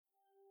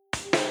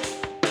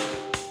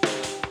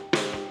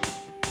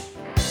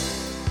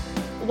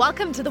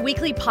Welcome to the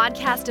weekly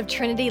podcast of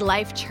Trinity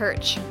Life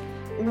Church.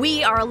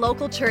 We are a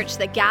local church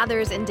that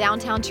gathers in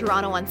downtown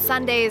Toronto on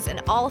Sundays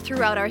and all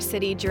throughout our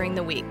city during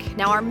the week.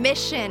 Now, our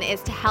mission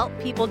is to help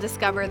people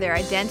discover their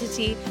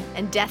identity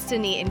and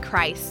destiny in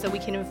Christ so we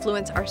can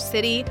influence our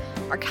city,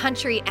 our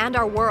country, and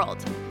our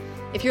world.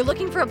 If you're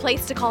looking for a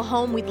place to call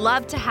home, we'd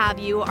love to have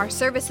you. Our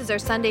services are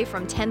Sunday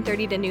from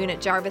 10:30 to noon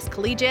at Jarvis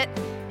Collegiate.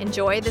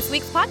 Enjoy this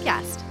week's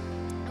podcast.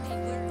 Okay,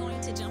 we're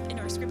going to jump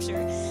into our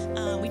scripture.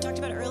 We talked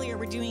about it earlier.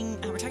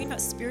 We're talking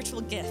about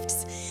spiritual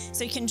gifts.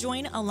 So you can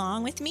join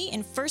along with me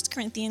in 1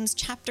 Corinthians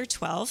chapter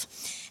 12,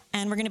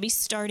 and we're going to be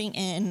starting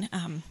in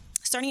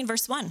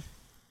verse 1.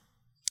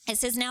 It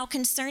says, "Now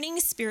concerning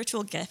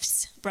spiritual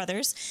gifts,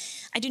 brothers,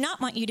 I do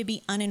not want you to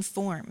be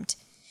uninformed.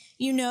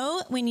 You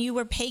know, when you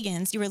were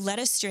pagans, you were led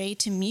astray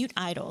to mute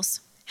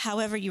idols,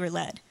 however you were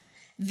led.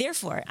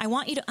 Therefore, I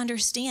want you to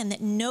understand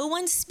that no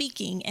one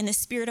speaking in the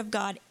Spirit of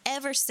God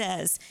ever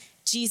says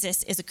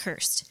Jesus is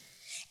accursed.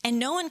 And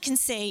no one can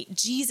say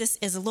Jesus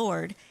is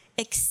Lord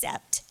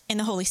except in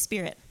the Holy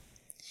Spirit.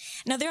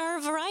 Now, there are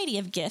a variety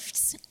of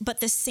gifts, but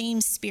the same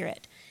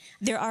Spirit.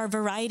 There are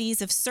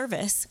varieties of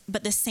service,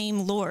 but the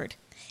same Lord.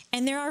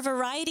 And there are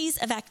varieties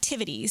of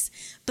activities,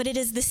 but it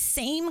is the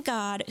same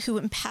God who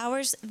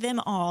empowers them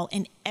all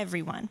in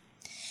everyone.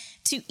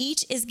 To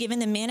each is given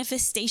the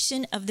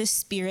manifestation of the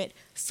Spirit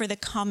for the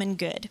common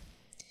good.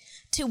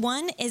 To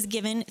one is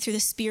given through the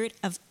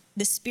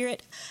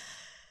Spirit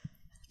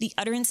the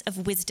utterance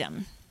of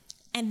wisdom,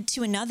 and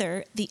to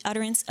another the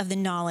utterance of the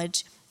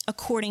knowledge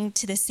according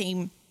to the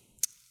same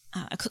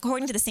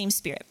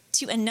Spirit.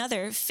 To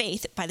another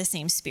faith by the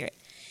same Spirit.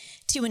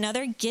 To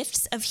another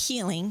gifts of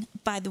healing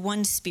by the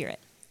one Spirit.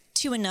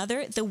 To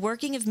another the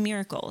working of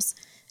miracles.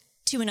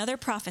 To another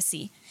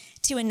prophecy.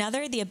 To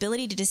another the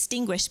ability to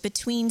distinguish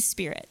between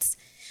spirits.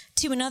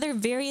 To another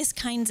various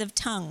kinds of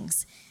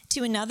tongues.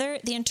 To another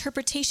the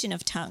interpretation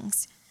of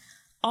tongues.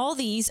 All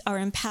these are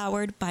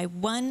empowered by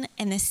one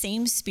and the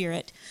same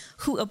Spirit,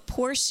 who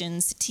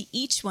apportions to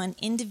each one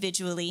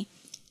individually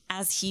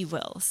as he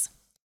wills."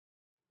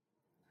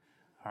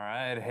 All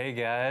right, hey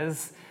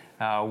guys.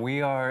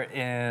 We are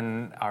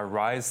in our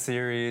Rise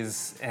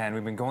series, and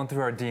we've been going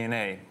through our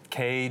DNA,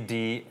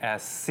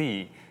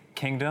 KDSC,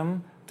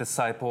 Kingdom,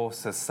 Disciple,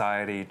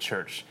 Society,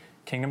 Church.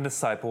 Kingdom,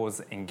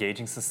 Disciples,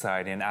 Engaging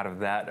Society, and out of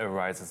that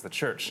arises the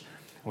church.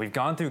 We've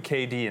gone through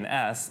KD and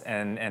S,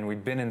 and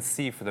we've been in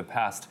C for the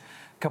past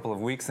couple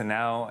of weeks, and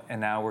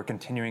now we're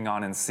continuing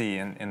on in C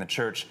in the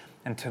church.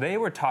 And today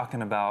we're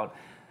talking about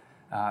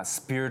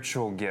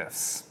spiritual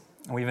gifts.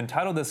 We've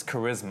entitled this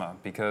Charisma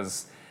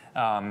because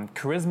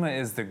charisma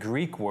is the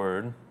Greek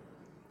word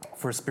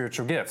for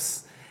spiritual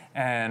gifts,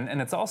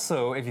 and it's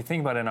also, if you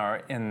think about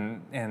it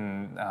in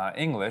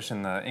English,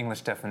 in the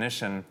English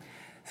definition,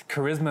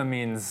 charisma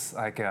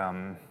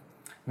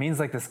means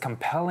like this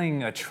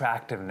compelling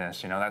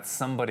attractiveness, that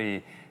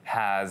somebody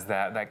has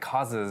that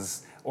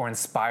causes or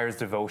inspires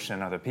devotion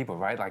in other people,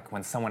 right? Like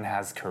when someone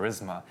has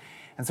charisma.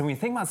 And so when you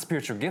think about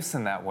spiritual gifts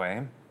in that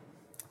way,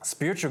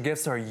 spiritual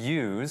gifts are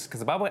used,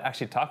 because the Bible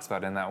actually talks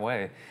about it in that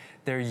way,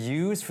 they're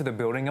used for the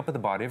building up of the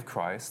body of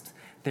Christ.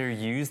 They're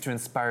used to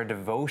inspire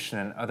devotion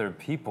in other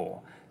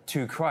people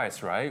to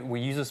Christ, right? We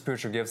use our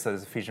spiritual gifts,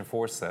 as Ephesians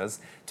 4 says,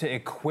 to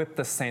equip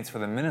the saints for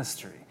the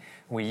ministry.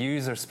 We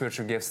use our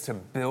spiritual gifts to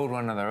build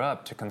one another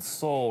up, to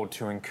console,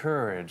 to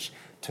encourage,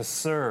 to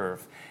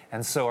serve.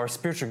 And so our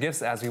spiritual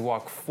gifts, as we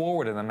walk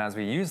forward in them, as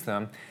we use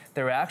them,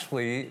 they're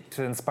actually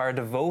to inspire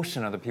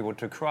devotion of other people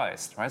to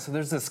Christ, right? So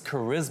there's this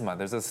charisma,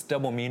 there's this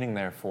double meaning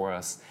there for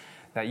us,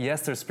 that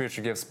yes, there's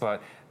spiritual gifts,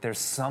 but there's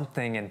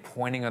something in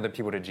pointing other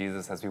people to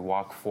Jesus as we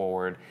walk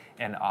forward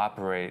and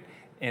operate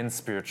in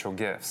spiritual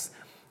gifts.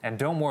 And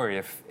don't worry,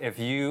 if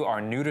you are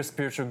new to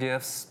spiritual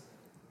gifts,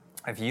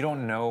 if you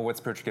don't know what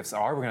spiritual gifts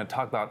are, we're going to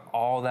talk about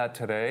all that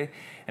today.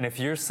 And if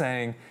you're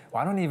saying,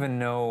 well, I don't even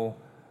know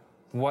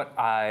what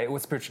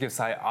spiritual gifts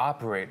I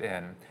operate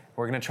in,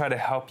 we're going to try to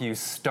help you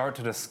start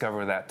to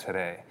discover that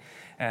today.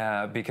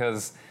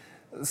 Because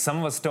some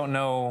of us don't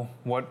know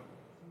what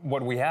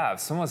we have.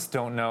 Some of us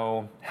don't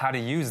know how to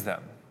use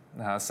them.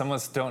 Some of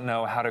us don't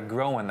know how to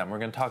grow in them. We're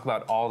going to talk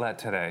about all that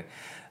today.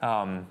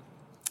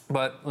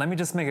 But let me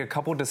just make a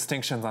couple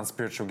distinctions on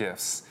spiritual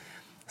gifts.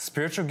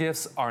 Spiritual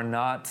gifts are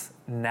not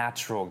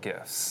natural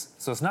gifts.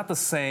 So it's not the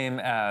same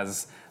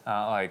as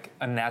like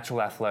a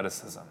natural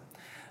athleticism.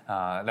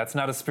 That's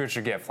not a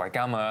spiritual gift. Like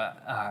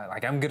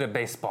I'm good at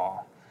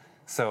baseball.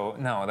 So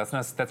no,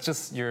 that's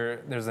just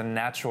there's a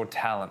natural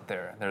talent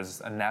there.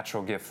 There's a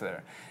natural gift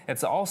there.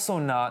 It's also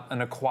not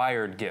an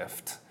acquired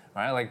gift,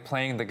 right? Like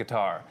playing the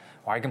guitar.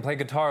 Well, I can play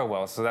guitar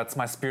well, so that's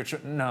my spiritual.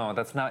 No,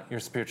 that's not your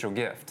spiritual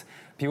gift.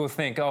 People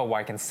think, oh, well,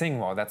 I can sing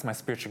well, that's my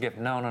spiritual gift.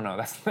 No,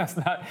 that's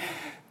not.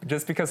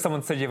 Just because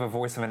someone said you have a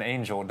voice of an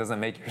angel doesn't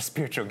make your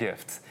spiritual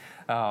gift.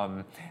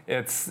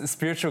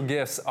 Spiritual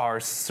gifts are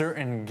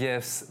certain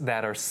gifts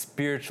that are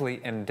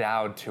spiritually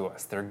endowed to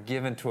us. They're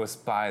given to us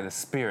by the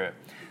Spirit.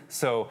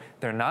 So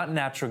they're not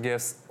natural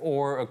gifts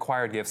or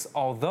acquired gifts,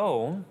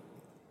 although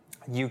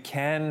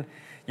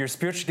your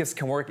spiritual gifts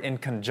can work in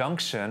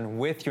conjunction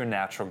with your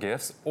natural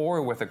gifts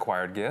or with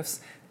acquired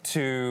gifts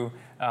to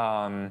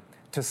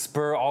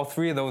spur all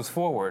three of those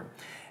forward.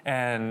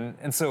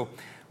 And so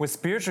with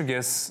spiritual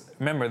gifts,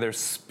 remember, they're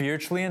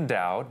spiritually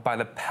endowed by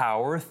the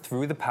power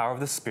through the power of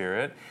the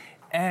Spirit,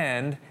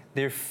 and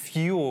they're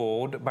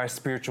fueled by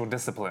spiritual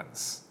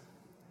disciplines,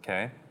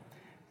 okay?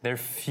 They're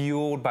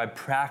fueled by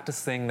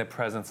practicing the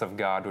presence of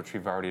God, which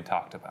we've already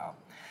talked about.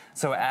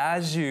 So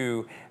as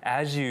you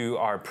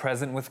are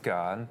present with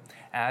God,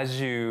 as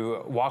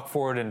you walk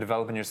forward and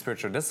develop in your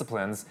spiritual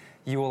disciplines,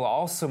 you will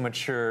also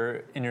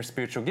mature in your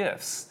spiritual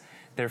gifts.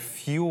 They're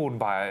fueled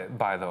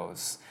by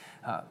those.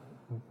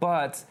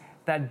 But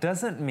that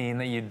doesn't mean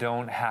that you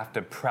don't have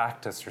to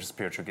practice your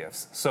spiritual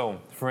gifts. So,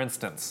 for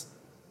instance,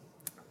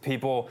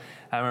 people,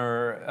 I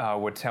remember,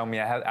 would tell me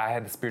I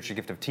had the spiritual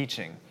gift of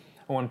teaching.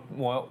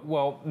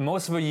 Well,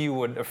 most of you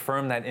would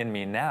affirm that in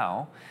me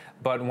now,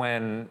 but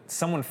when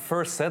someone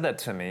first said that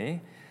to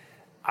me,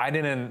 I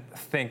didn't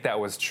think that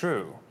was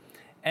true,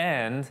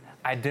 and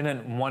I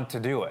didn't want to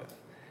do it.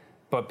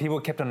 But people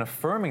kept on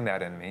affirming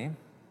that in me,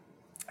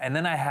 and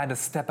then I had to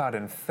step out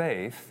in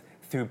faith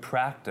through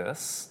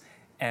practice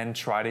and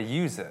try to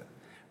use it,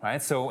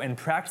 right? So in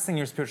practicing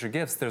your spiritual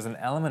gifts, there's an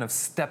element of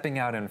stepping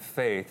out in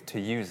faith to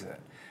use it,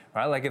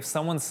 right? Like if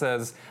someone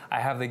says,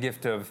 I have the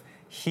gift of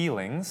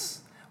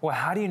healings, well,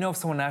 how do you know if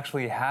someone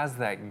actually has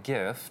that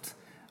gift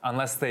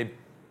unless they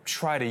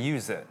try to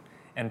use it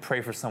and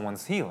pray for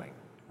someone's healing,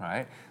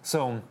 right?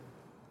 So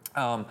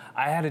I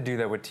had to do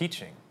that with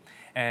teaching.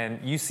 And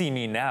you see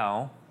me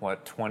now,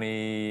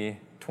 20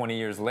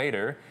 years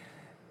later,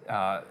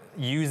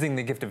 using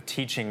the gift of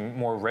teaching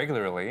more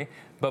regularly.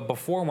 But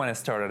before, when I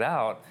started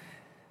out,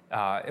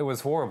 it was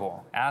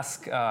horrible.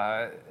 Ask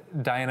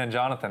Diana and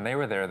Jonathan; they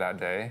were there that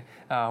day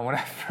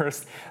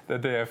the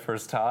day I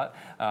first taught,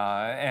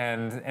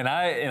 and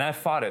I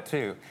fought it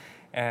too.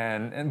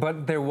 But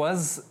at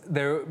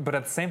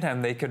the same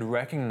time, they could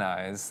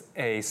recognize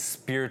a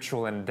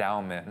spiritual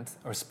endowment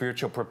or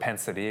spiritual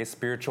propensity, a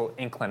spiritual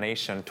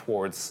inclination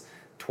towards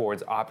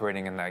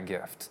operating in that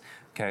gift.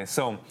 Okay,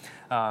 so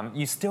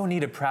you still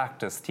need to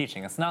practice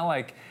teaching. It's not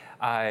like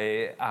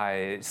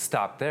I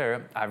stopped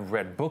there. I've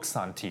read books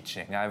on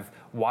teaching. I've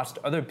watched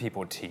other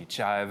people teach.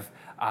 I've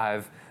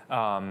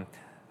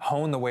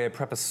honed the way I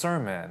prep a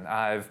sermon.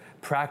 I've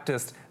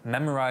practiced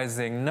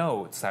memorizing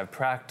notes. I've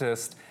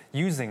practiced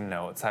using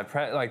notes.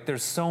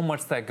 There's so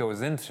much that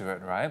goes into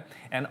it, right?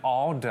 And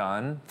all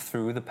done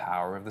through the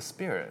power of the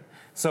Spirit.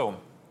 So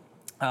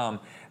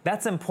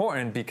that's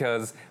important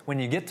because when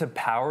you get to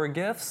power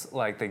gifts,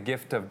 like the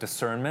gift of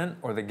discernment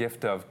or the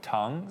gift of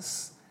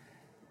tongues,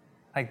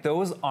 like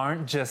those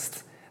aren't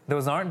just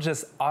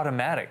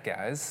automatic,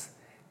 guys.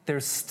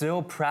 There's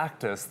still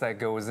practice that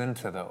goes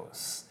into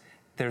those.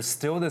 There's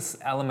still this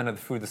element of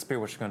the fruit of the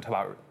Spirit, which we're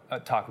going to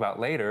talk about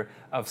later,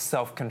 of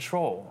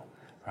self-control,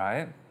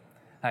 right?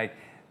 Like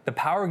the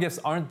power gifts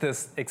aren't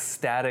this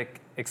ecstatic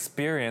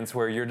experience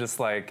where you're just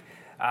like,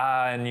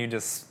 and you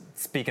just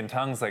speak in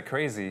tongues like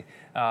crazy.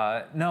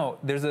 No,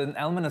 there's an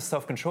element of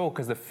self-control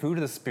because the fruit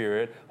of the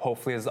Spirit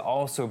hopefully is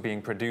also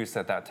being produced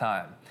at that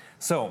time.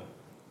 So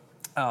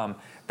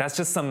that's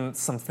just some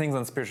things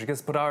on spiritual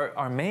gifts. But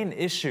our main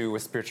issue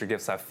with spiritual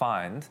gifts, I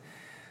find,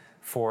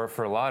 for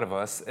a lot of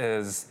us,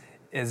 is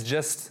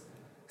just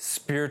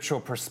spiritual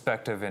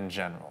perspective in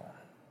general.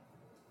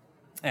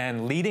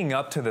 And leading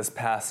up to this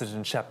passage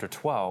in chapter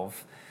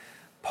 12,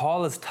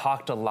 Paul has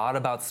talked a lot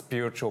about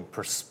spiritual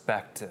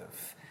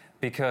perspective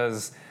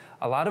because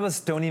a lot of us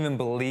don't even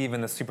believe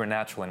in the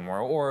supernatural anymore.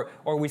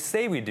 Or we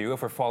say we do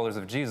if we're followers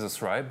of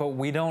Jesus, right? But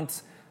we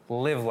don't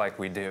live like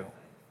we do.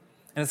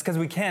 And it's because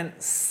we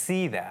can't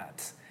see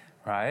that,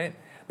 right?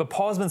 But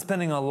Paul's been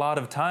spending a lot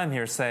of time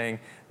here saying,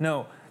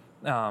 no,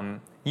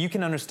 you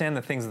can understand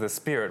the things of the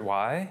Spirit.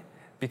 Why?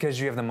 Because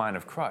you have the mind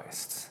of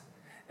Christ.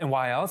 And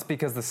why else?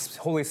 Because the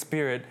Holy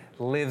Spirit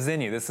lives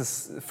in you. This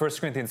is 1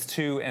 Corinthians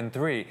 2 and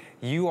 3.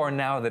 You are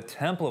now the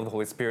temple of the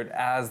Holy Spirit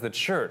as the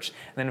church.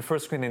 And then in 1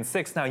 Corinthians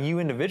 6, now you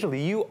individually,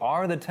 you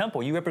are the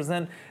temple. You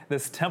represent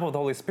this temple of the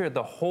Holy Spirit,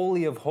 the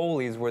Holy of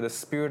Holies, where the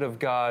Spirit of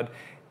God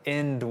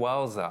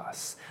indwells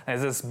us.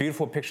 There's this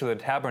beautiful picture of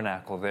the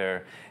tabernacle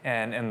there,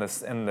 and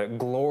the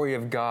glory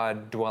of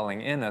God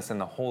dwelling in us in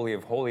the Holy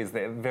of Holies,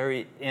 the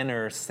very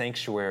inner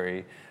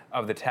sanctuary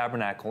of the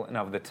tabernacle and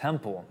of the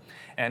temple.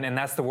 And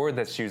that's the word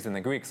that's used in the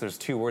Greek. So there's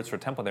two words for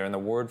temple there, and the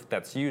word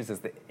that's used is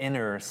the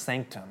inner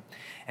sanctum.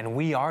 And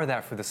we are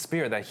that for the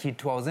Spirit, that He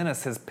dwells in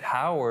us. His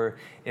power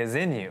is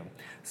in you.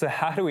 So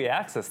how do we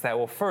access that?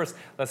 Well, first,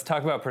 let's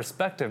talk about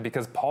perspective,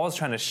 because Paul is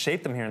trying to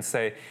shape them here and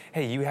say,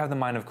 hey, you have the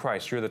mind of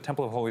Christ. You're the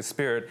temple of the Holy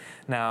Spirit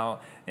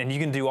now, and you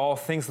can do all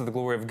things to the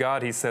glory of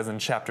God, he says in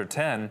chapter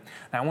 10.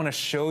 Now I want to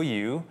show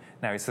you,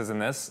 now he says in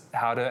this,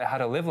 how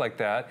to live like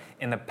that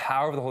in the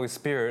power of the Holy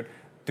Spirit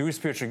through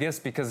spiritual gifts,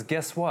 because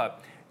guess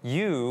what?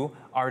 You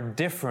are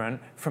different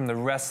from the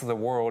rest of the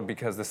world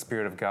because the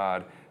Spirit of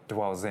God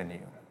dwells in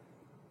you.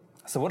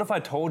 So what if I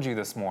told you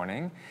this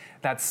morning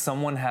that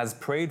someone has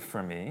prayed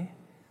for me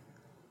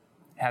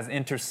has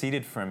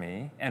interceded for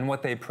me, and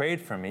what they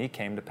prayed for me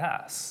came to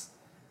pass.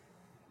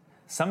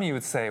 Some of you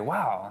would say,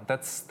 wow,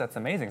 that's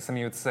amazing. Some of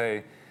you would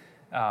say,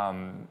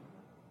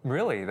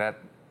 really, that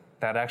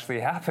actually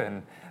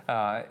happened.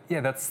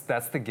 Yeah,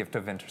 that's the gift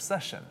of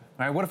intercession.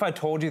 Right? What if I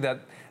told you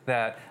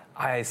that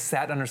I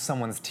sat under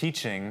someone's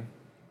teaching,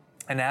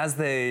 and as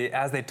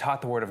they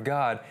taught the Word of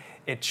God,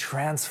 it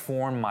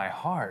transformed my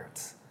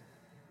heart?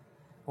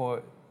 Well,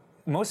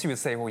 most of you would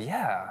say, well,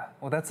 yeah,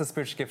 well, that's the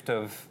spiritual gift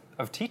of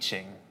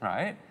teaching,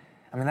 right?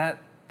 I mean,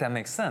 that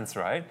makes sense,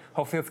 right?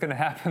 Hopefully it's going to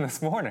happen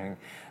this morning.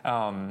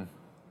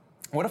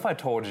 What if I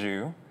told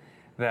you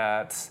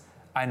that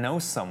I know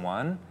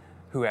someone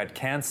who had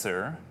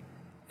cancer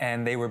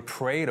and they were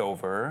prayed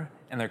over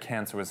and their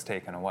cancer was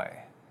taken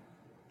away?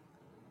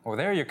 Well,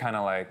 there you're kind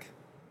of like,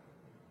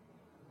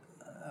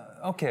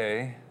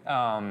 okay,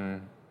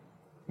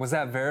 was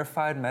that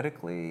verified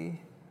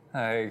medically?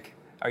 Like,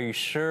 are you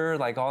sure,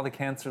 like, all the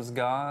cancer's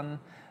gone?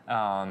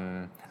 I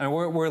mean,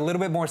 we're a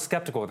little bit more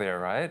skeptical there,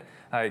 right?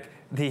 Like,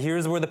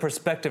 here's where the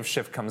perspective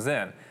shift comes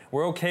in.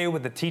 We're okay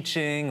with the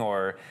teaching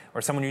or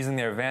someone using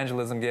their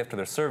evangelism gift or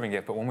their serving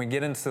gift, but when we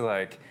get into,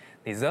 like,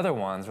 these other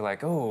ones, we're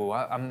like, oh,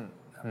 I'm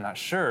not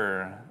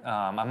sure.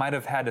 I might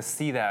have had to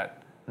see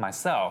that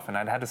myself, and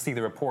I'd had to see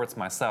the reports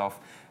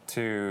myself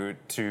to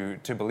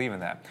believe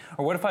in that.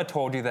 Or what if I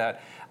told you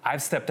that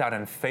I've stepped out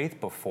in faith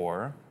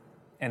before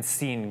and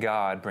seen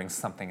God bring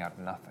something out of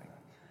nothing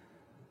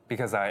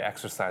because I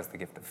exercised the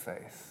gift of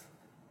faith?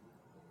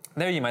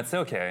 There you might say,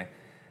 okay,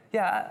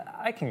 yeah,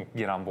 I can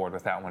get on board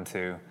with that one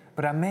too,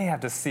 but I may have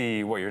to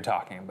see what you're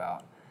talking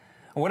about.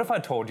 What if I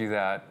told you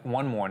that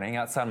one morning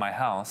outside my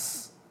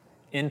house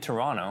in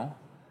Toronto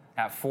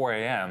at 4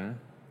 a.m.,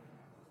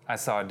 I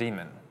saw a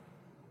demon?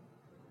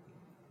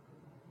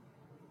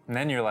 And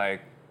then you're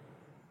like,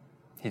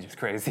 he's just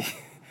crazy.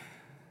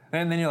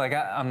 And then you're like,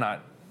 I'm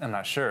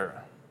not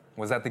sure.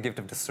 Was that the gift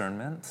of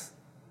discernment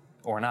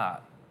or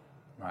not,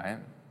 right?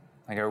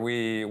 Like,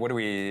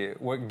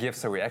 what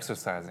gifts are we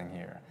exercising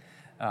here?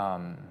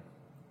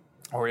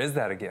 Or is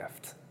that a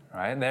gift,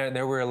 right?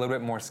 There we're a little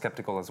bit more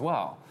skeptical as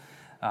well.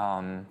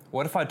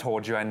 What if I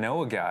told you I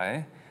know a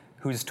guy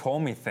who's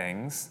told me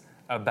things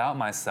about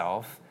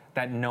myself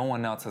that no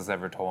one else has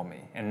ever told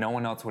me and no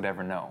one else would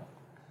ever know?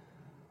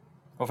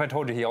 What if I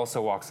told you he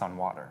also walks on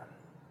water?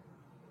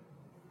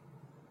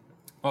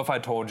 What if I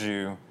told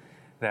you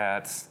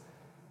that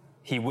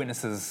he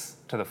witnesses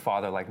to the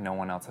Father like no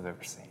one else I've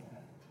ever seen?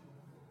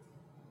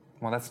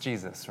 Well, that's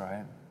Jesus,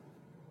 right?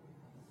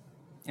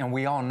 And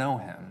we all know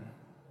him.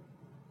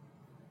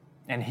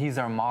 And he's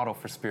our model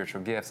for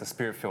spiritual gifts, a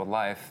spirit-filled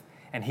life.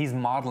 And he's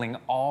modeling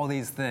all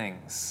these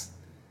things.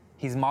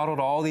 He's modeled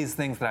all these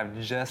things that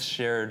I've just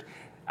shared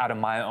out of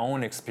my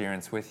own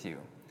experience with you.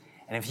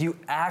 And if you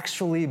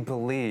actually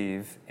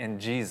believe in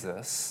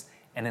Jesus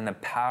and in the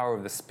power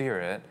of the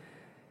Spirit,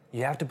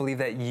 you have to believe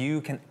that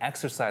you can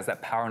exercise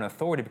that power and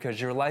authority because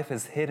your life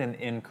is hidden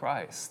in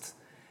Christ.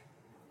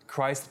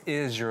 Christ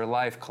is your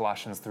life,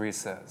 Colossians 3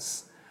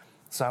 says.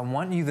 So I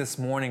want you this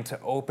morning to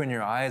open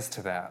your eyes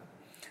to that.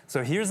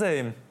 So here's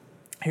an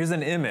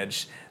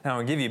image that I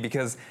want to give you,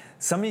 because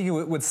some of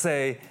you would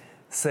say,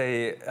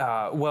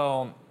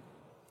 well,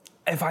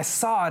 if I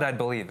saw it, I'd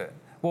believe it.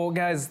 Well,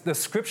 guys, the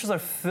scriptures are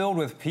filled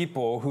with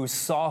people who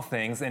saw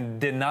things and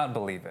did not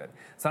believe it.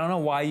 So I don't know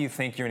why you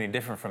think you're any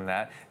different from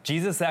that.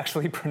 Jesus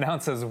actually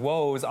pronounces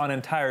woes on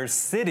entire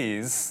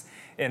cities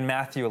in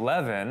Matthew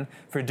 11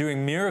 for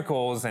doing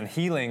miracles and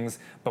healings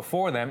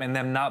before them and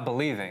them not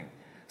believing.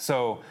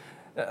 So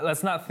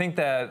let's not think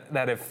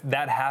that if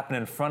that happened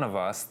in front of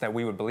us, that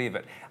we would believe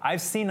it.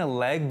 I've seen a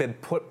leg been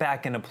put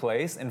back into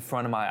place in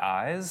front of my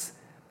eyes,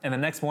 and the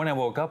next morning I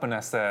woke up and I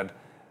said,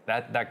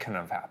 that couldn't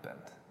have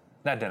happened.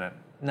 That didn't.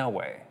 No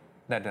way.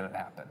 That didn't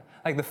happen.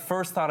 Like, the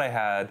first thought I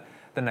had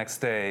the next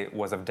day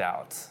was of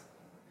doubt.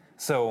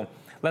 So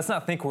let's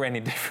not think we're any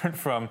different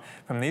from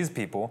these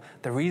people.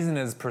 The reason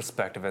is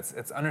perspective.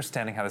 It's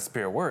understanding how the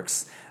Spirit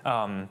works.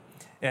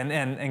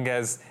 And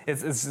guys,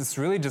 it's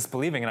really just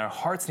believing, and our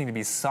hearts need to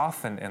be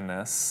softened in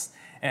this.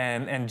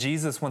 And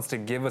Jesus wants to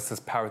give us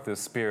this power through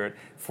the Spirit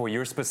for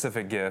your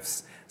specific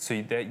gifts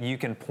so that you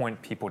can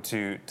point people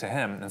to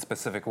Him in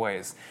specific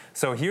ways.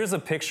 So here's a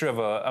picture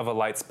of a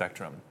light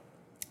spectrum.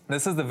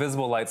 This is the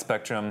visible light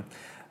spectrum.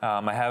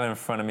 I have it in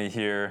front of me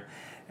here.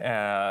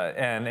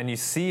 And you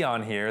see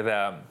on here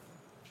that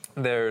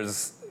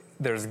there's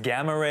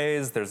gamma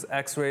rays, there's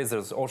X-rays,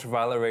 there's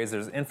ultraviolet rays,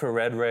 there's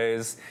infrared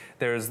rays.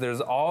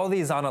 There's all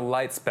these on a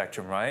light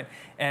spectrum, right?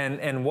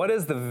 And what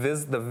is the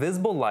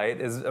visible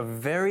light is a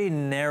very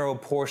narrow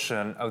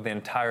portion of the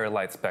entire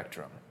light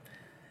spectrum.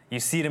 You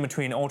see it in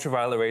between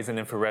ultraviolet rays and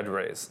infrared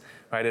rays,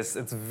 right? It's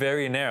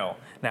very narrow.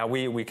 Now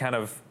we kind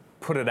of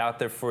put it out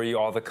there for you.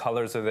 All the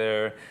colors are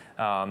there,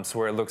 so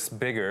where it looks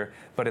bigger,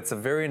 but it's a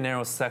very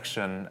narrow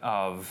section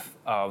of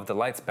the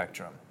light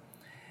spectrum.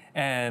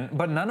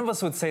 But none of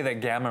us would say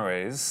that gamma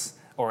rays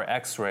or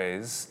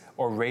X-rays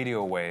or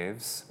radio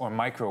waves or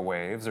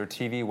microwaves or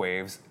TV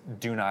waves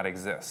do not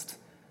exist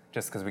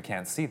just because we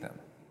can't see them.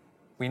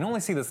 We can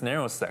only see this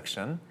narrow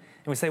section,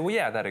 And we say, well,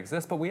 yeah, that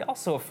exists, but we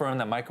also affirm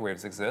that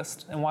microwaves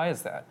exist. And why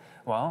is that?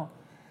 Well,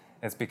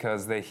 it's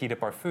because they heat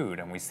up our food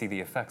and we see the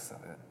effects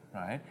of it,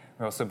 right?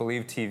 We also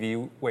believe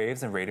TV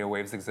waves and radio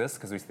waves exist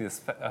because we see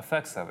the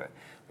effects of it.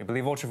 We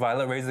believe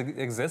ultraviolet rays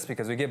exist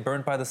because we get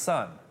burnt by the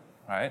sun,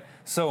 right?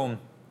 So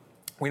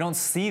we don't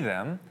see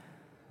them,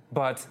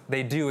 but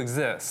they do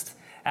exist.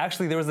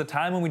 Actually, there was a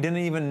time when we didn't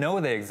even know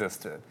they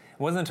existed. It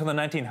wasn't until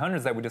the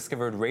 1900s that we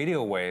discovered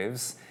radio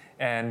waves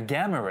and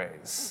gamma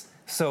rays.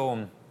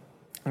 So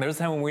there was a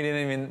time when we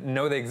didn't even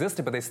know they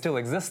existed, but they still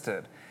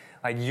existed.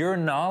 Like, your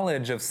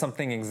knowledge of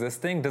something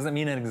existing doesn't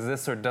mean it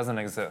exists or doesn't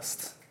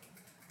exist.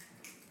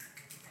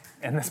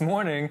 And this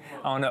morning,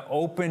 I want to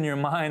open your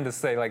mind to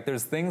say, like,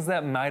 there's things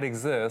that might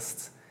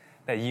exist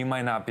that you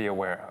might not be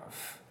aware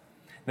of.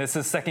 This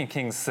is 2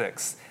 Kings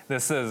 6.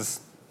 This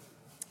is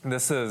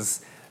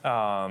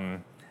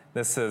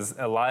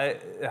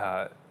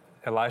Elisha.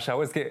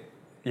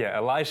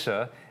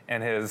 Elisha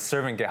and his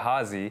servant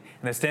Gehazi, and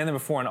they're standing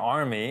before an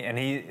army, and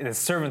his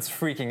servant's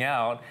freaking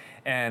out.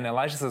 And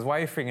Elisha says, "Why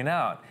are you freaking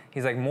out?"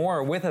 He's like, "More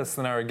are with us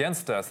than are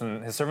against us."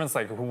 And his servant's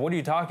like, "What are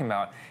you talking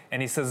about?"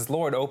 And he says,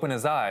 "Lord, open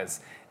his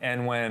eyes."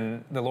 And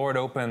when the Lord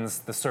opens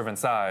the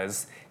servant's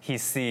eyes, he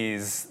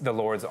sees the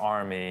Lord's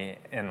army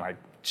in like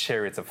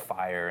chariots of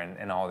fire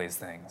and all these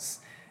things.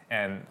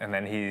 And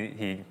then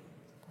he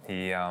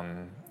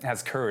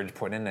has courage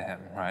put into him,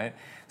 right?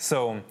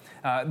 So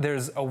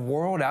there's a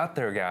world out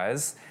there,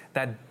 guys,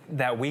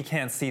 that we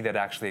can't see that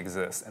actually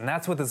exists. And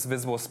that's what this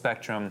visible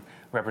spectrum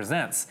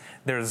represents.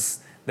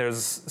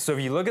 So if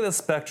you look at the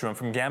spectrum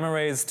from gamma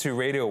rays to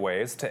radio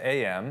waves to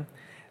AM,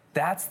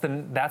 that's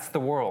the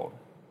world.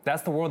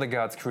 That's the world that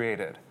God's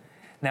created.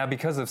 Now,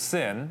 because of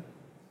sin,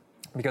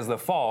 because of the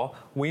fall,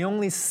 we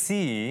only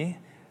see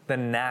the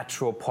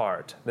natural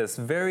part, this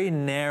very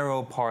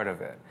narrow part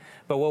of it.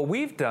 But what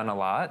we've done a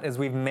lot is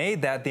we've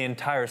made that the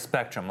entire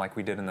spectrum, like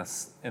we did in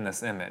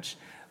this image.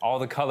 All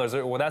the colors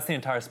that's the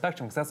entire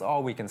spectrum because that's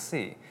all we can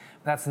see.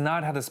 That's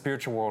not how the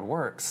spiritual world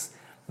works.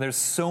 There's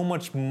so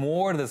much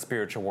more to the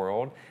spiritual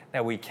world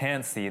that we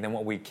can't see than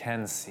what we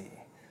can see.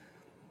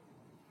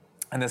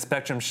 And the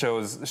spectrum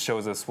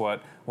shows us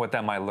what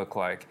that might look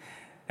like.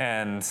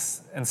 And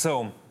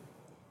so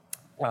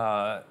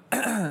what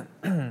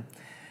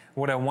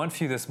I want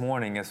for you this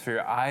morning is for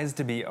your eyes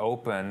to be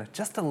open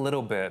just a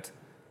little bit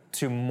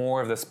to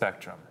more of the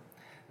spectrum.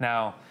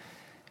 Now,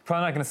 you're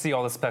probably not going to see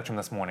all the spectrum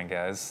this morning,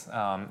 guys.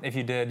 If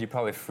you did, you'd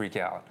probably freak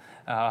out.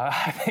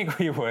 I think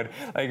we would.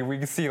 Like, we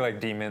could see like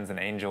demons and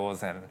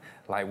angels and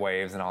light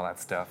waves and all that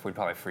stuff. We'd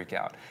probably freak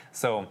out.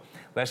 So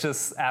let's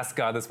just ask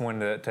God this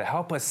morning to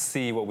help us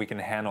see what we can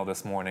handle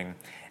this morning.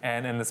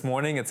 And this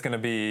morning, it's going to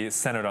be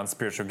centered on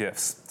spiritual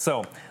gifts.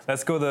 So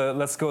let's go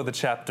to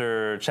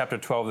chapter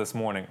 12 this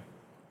morning.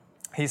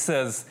 He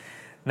says,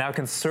 "Now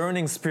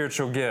concerning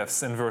spiritual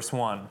gifts," in verse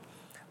 1,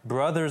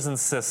 "Brothers and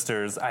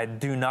sisters, I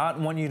do not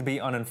want you to be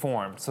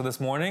uninformed." So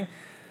this morning,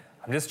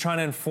 I'm just trying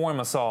to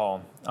inform us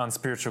all on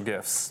spiritual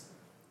gifts.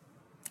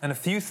 And a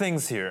few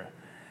things here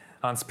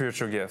on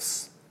spiritual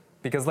gifts.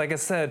 Because like I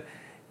said,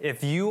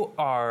 if you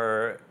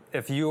are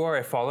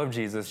a follower of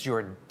Jesus, you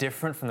are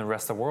different from the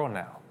rest of the world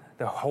now.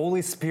 The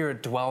Holy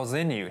Spirit dwells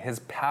in you. His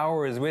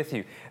power is with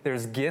you.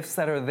 There's gifts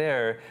that are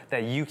there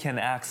that you can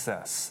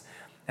access.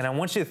 And I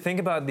want you to think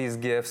about these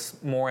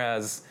gifts more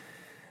as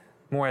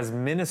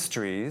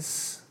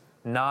ministries,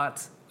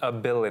 not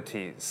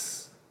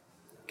abilities.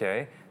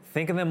 Okay?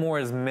 Think of them more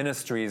as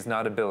ministries,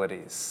 not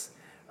abilities.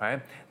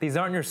 Right? These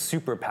aren't your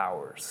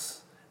superpowers.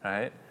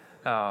 Right?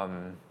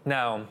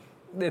 Now,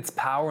 it's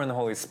power in the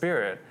Holy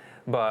Spirit,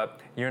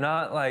 but you're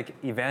not like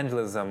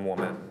evangelism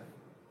woman,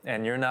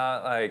 and you're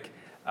not like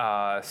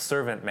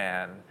servant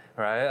man.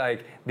 Right?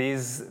 Like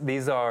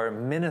these are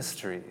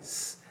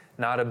ministries,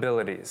 not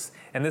abilities.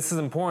 And this is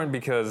important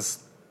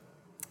because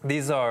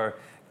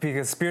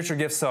spiritual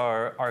gifts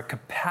are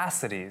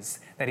capacities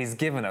that He's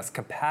given us,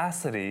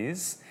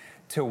 capacities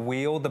to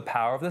wield the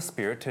power of the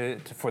Spirit,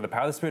 for the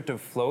power of the Spirit to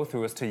flow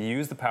through us, to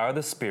use the power of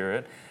the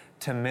Spirit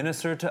to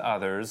minister to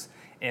others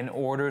in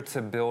order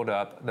to build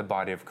up the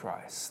body of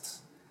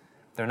Christ.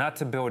 They're not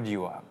to build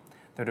you up.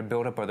 They're to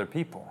build up other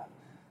people.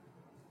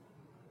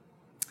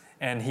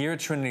 And here at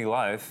Trinity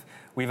Life,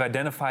 we've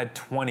identified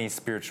 20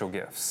 spiritual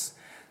gifts.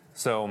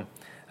 So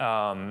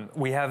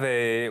we have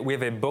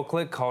a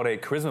booklet called a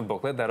Charisma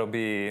booklet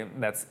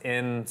that's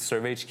in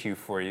ServeHQ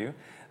for you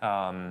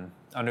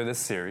under this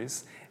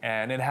series,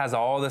 and it has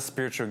all the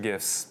spiritual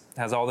gifts.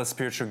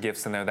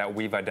 In there that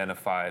we've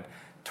identified.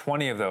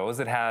 20 of those.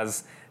 It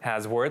has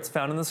where it's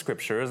found in the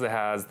scriptures. It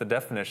has the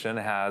definition.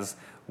 It has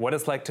what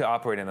it's like to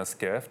operate in this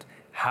gift,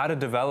 how to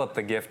develop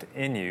the gift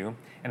in you,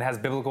 and it has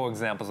biblical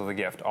examples of the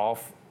gift, all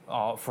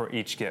for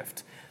each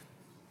gift.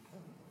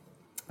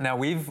 Now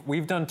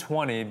we've done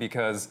 20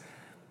 because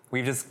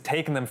we've just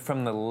taken them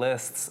from the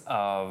lists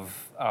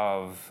of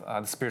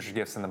the spiritual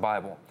gifts in the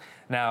Bible.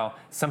 Now,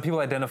 some people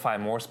identify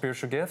more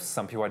spiritual gifts.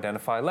 Some people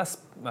identify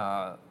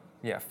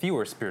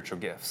fewer spiritual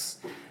gifts.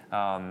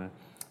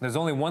 There's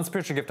only one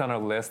spiritual gift on our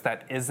list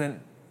that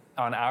isn't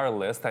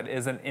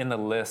in the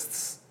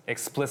lists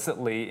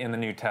explicitly in the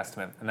New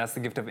Testament, and that's the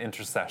gift of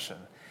intercession.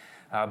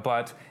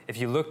 But if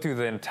you look through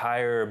the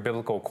entire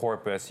biblical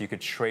corpus, you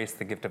could trace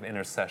the gift of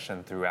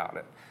intercession throughout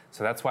it.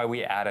 So that's why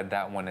we added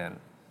that one in.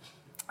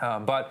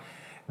 But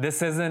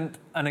this isn't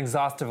an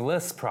exhaustive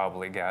list,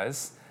 probably,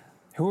 guys.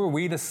 Who are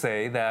we to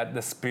say that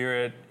the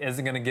Spirit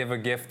isn't going to give a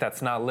gift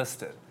that's not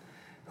listed?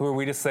 Who are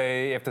we to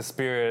say if the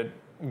Spirit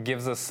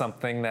gives us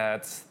something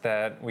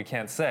that we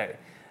can't say,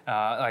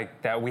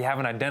 like that we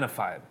haven't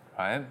identified,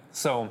 right?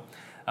 So,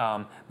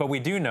 but we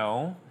do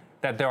know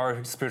that there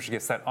are spiritual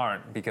gifts that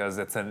aren't, because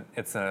it's an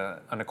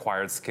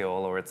acquired skill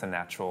or it's a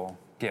natural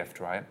gift,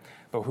 right?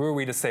 But who are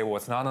we to say, well,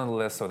 it's not on the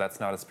list, so that's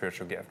not a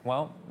spiritual gift?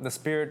 Well, the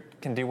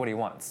Spirit can do what he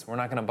wants. We're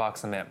not going to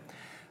box him in.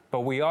 But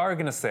we are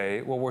going to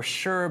say, well, we're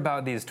sure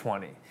about these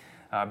 20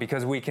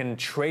 because we can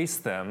trace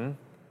them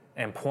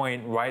and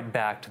point right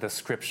back to the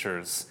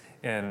scriptures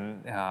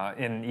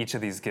in each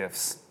of these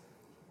gifts.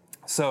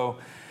 So,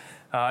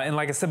 and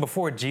like I said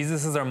before,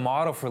 Jesus is our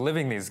model for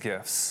living these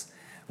gifts,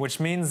 which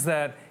means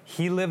that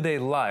he lived a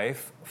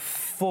life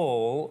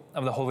full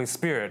of the Holy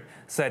Spirit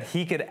so that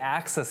he could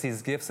access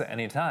these gifts at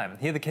any time.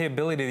 He had the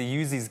capability to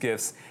use these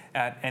gifts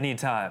at any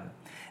time.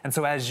 And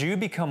so as you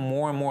become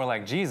more and more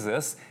like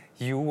Jesus,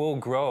 you will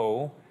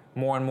grow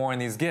more and more in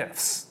these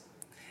gifts.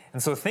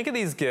 And so think of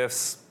these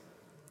gifts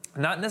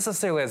not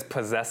necessarily as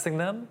possessing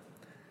them,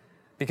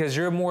 because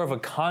you're more of a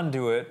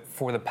conduit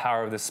for the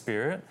power of the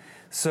Spirit.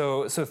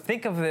 So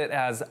think of it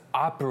as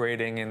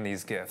operating in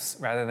these gifts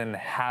rather than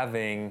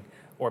having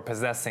or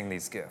possessing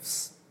these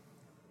gifts.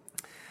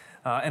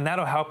 And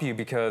that'll help you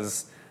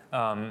because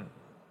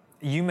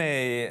you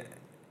may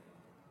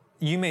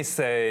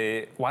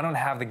say, well, I don't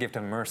have the gift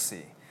of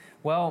mercy.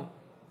 Well,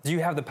 do you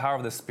have the power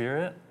of the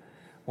Spirit?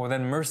 Well,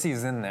 then mercy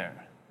is in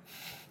there.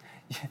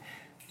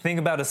 Think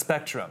about a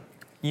spectrum.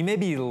 You may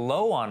be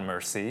low on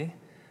mercy,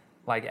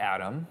 like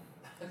Adam,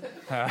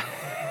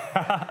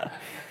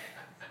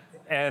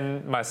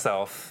 and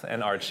myself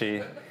and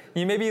Archie.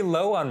 You may be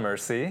low on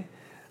mercy,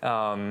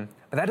 but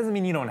that doesn't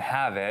mean you don't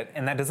have it,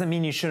 and that doesn't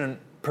mean you shouldn't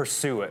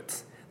pursue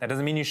it. That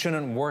doesn't mean you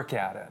shouldn't work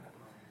at it.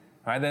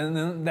 Right?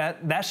 Then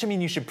that should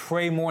mean you should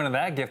pray more into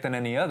that gift than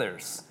any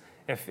others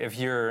if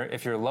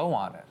you're low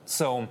on it.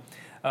 So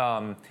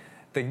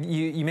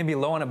you may be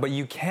low on it, but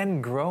you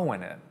can grow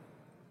in it.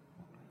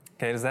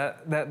 Okay, does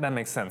that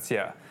make sense?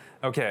 Yeah.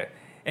 Okay.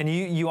 And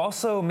you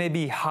also may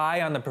be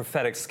high on the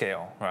prophetic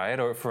scale, right?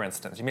 Or for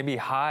instance, you may be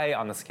high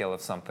on the scale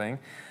of something,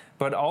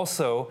 but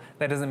also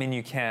that doesn't mean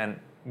you can't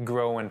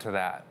grow into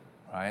that,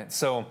 right?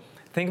 So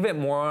think of it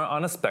more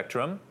on a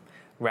spectrum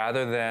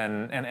rather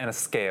than, and a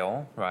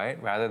scale,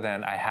 right? Rather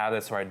than I have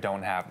this or I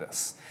don't have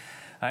this.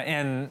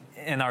 And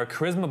in our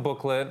Charisma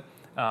booklet,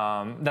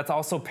 that's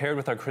also paired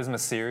with our Charisma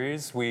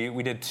series.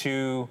 We did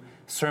 2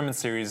 sermon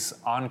series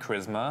on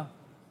Charisma,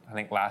 I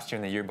think last year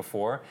and the year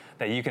before,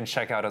 that you can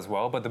check out as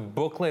well. But the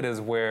booklet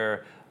is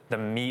where the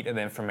meat of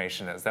the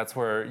information is. That's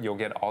where you'll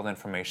get all the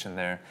information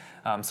there.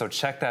 So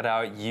check that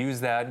out. Use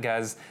that,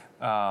 guys.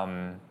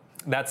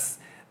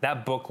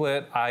 That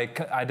booklet,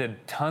 I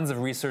did tons of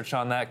research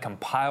on that,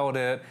 compiled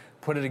it,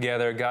 put it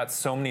together, got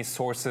so many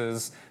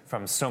sources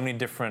from so many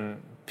different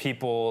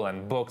people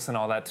and books and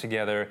all that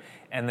together,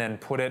 and then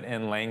put it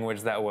in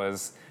language that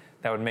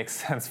would make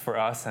sense for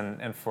us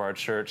and for our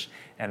church,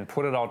 and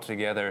put it all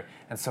together.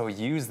 And so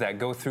use that,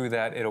 go through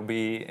that. It'll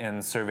be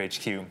in Serve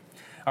HQ.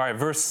 All right,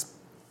 let's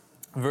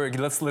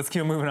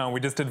keep moving on. We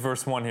just did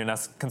verse 1 here. Now,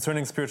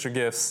 concerning spiritual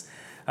gifts,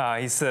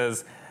 he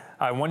says,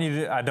 I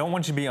don't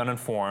want you to be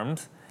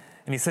uninformed.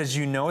 And he says,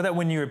 you know that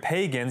when you were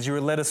pagans, you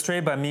were led astray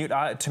by mute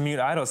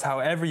idols,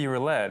 however you were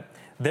led.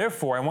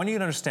 Therefore, I want you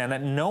to understand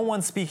that no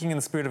one speaking in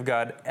the Spirit of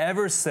God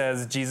ever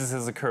says Jesus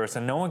is accursed,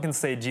 and no one can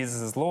say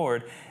Jesus is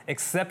Lord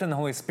except in the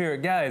Holy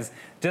Spirit. Guys,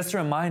 just a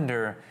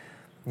reminder,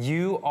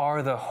 you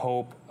are the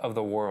hope of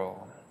the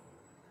world.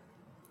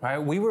 Right?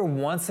 We were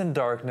once in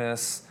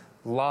darkness,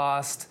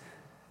 lost,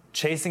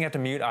 chasing after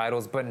mute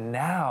idols, but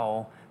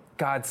now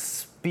God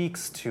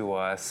speaks to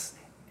us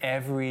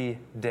every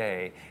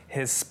day.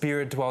 His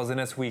Spirit dwells in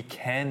us. We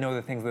can know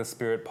the things of the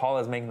Spirit. Paul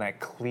is making that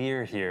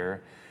clear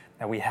here,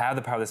 that we have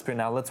the power of the Spirit.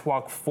 Now let's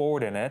walk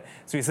forward in it.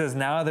 So he says,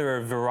 now there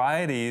are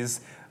varieties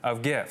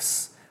of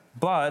gifts,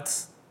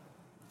 but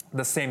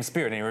the same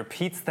Spirit. And he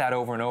repeats that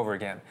over and over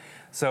again.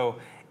 So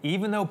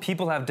even though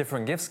people have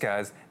different gifts,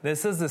 guys,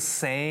 this is the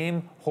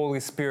same Holy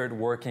Spirit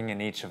working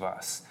in each of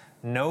us.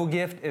 No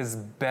gift is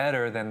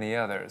better than the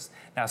others.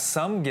 Now,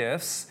 some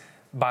gifts,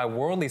 by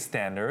worldly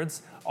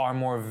standards, are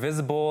more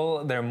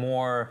visible. They're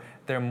more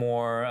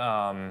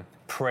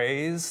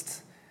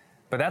praised.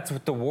 But that's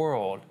with the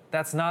world.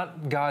 That's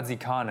not God's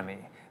economy.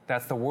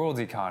 That's the world's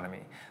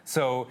economy.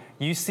 So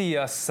you see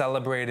us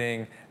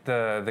celebrating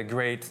the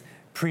great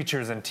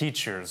preachers and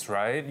teachers,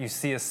 right? You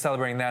see us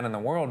celebrating that in the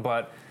world.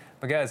 But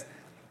guys,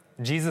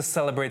 Jesus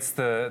celebrates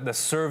the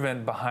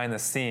servant behind the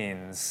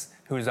scenes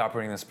who's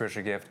operating the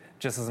spiritual gift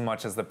just as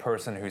much as the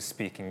person who's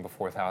speaking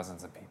before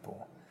thousands of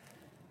people.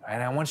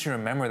 And I want you to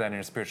remember that in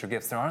your spiritual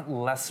gifts. There aren't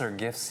lesser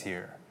gifts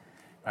here,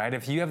 right?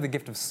 If you have the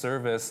gift of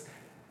service,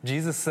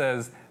 Jesus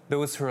says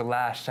those who are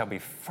last shall be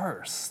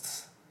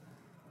first,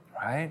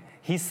 right?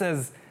 He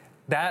says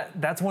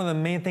that's one of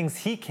the main things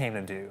he came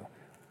to do,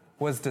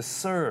 was to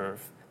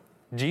serve.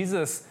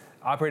 Jesus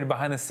operated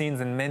behind the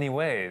scenes in many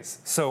ways.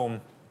 So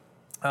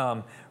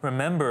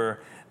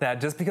remember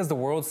that just because the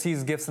world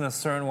sees gifts in a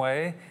certain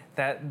way,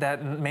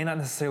 that may not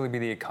necessarily be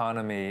the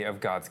economy of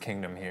God's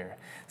kingdom here.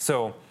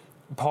 So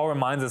Paul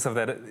reminds us of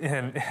that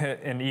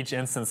in each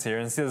instance here.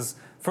 And he says,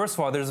 first of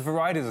all, there's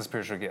varieties of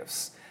spiritual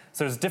gifts.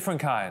 So there's different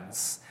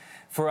kinds.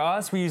 For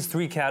us, we use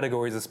 3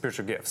 categories of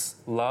spiritual gifts: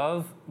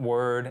 love,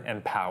 word,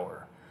 and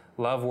power.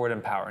 Love, word,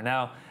 and power.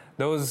 Now,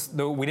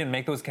 we didn't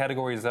make those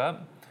categories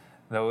up.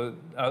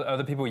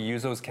 Other people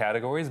use those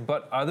categories,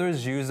 but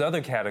others use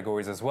other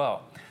categories as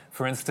well.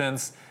 For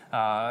instance,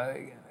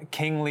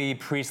 kingly,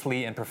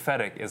 priestly, and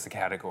prophetic is a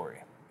category.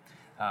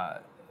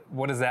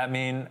 What does that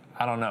mean?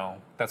 I don't know.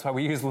 That's why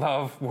we use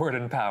love, word,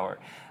 and power.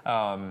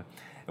 And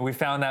we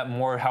found that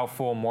more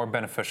helpful, more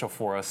beneficial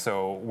for us,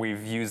 so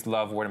we've used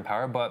love, word, and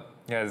power. But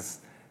yes,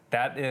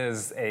 that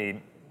is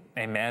a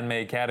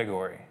man-made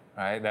category,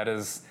 right?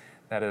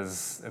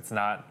 It's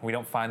not, we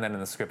don't find that in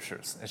the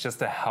scriptures. It's just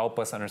to help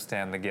us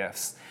understand the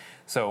gifts.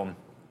 So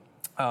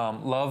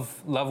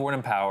love, word,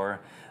 and power.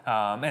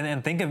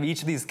 And think of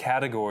each of these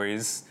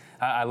categories.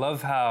 I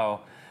love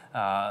how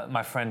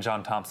my friend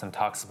John Thompson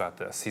talks about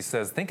this. He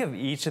says, think of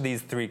each of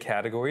these 3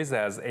 categories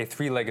as a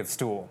 3-legged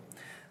stool.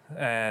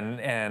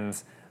 And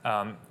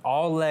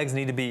all legs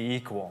need to be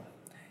equal.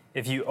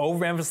 If you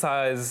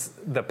overemphasize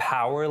the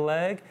power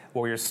leg,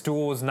 well, your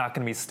stool is not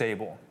going to be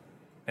stable.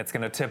 It's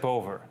going to tip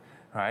over.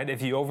 Right?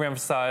 If you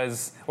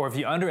overemphasize, or if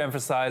you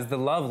underemphasize the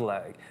love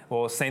leg,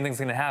 well, same thing's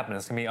going to happen.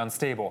 It's going to be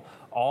unstable.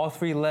 All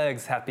 3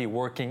 legs have to be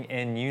working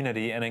in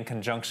unity and in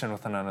conjunction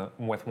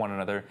with one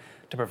another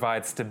to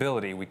provide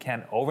stability. We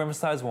can't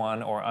overemphasize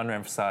one or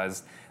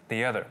underemphasize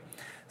the other.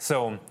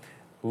 So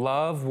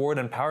love, word,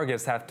 and power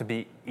gifts have to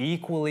be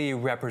equally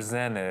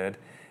represented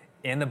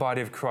in the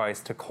body of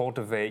Christ to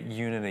cultivate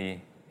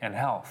unity and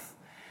health.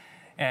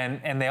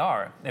 And they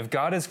are. If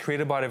God has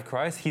created a body of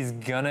Christ, he's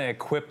going to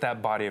equip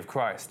that body of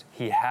Christ.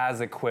 He has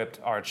equipped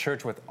our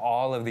church with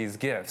all of these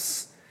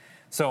gifts.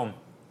 So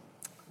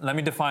let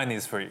me define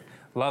these for you.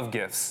 Love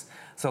gifts.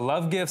 So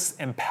love gifts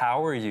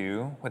empower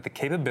you with the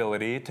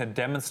capability to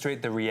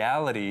demonstrate the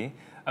reality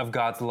of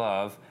God's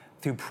love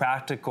through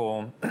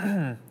practical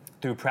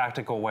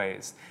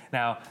ways.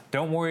 Now,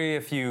 don't worry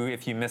if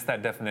you missed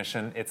that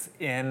definition. It's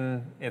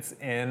in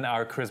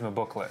our Charisma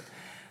booklet.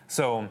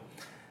 So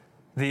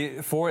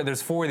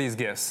there's 4 of these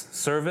gifts: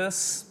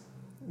 service,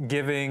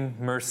 giving,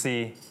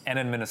 mercy, and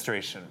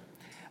administration.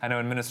 I know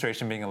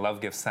administration being a love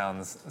gift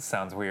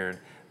sounds weird,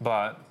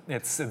 but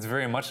it's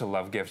very much a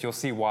love gift. You'll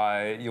see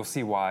why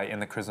in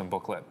the Charisma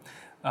booklet.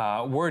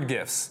 Word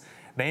gifts.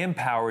 They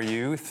empower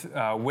you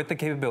with the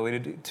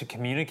capability to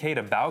communicate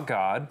about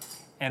God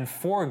and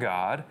for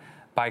God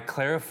by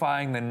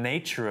clarifying the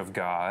nature of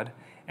God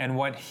and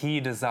what he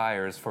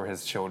desires for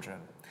his children.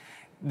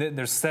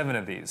 There's 7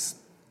 of these: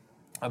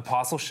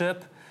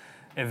 apostleship,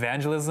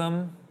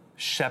 evangelism,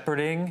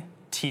 shepherding,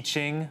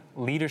 teaching,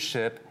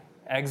 leadership,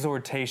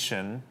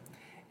 exhortation,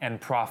 and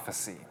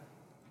prophecy.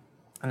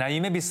 Now you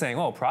may be saying,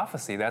 oh,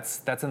 prophecy,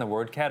 that's in the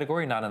word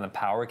category, not in the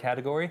power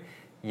category.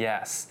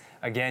 Yes.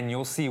 Again,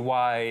 you'll see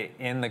why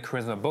in the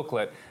Charisma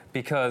booklet,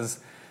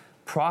 because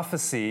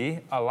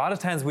prophecy, a lot of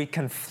times we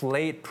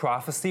conflate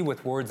prophecy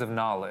with words of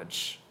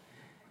knowledge.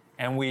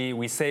 And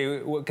we say,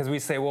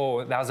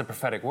 well, that was a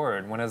prophetic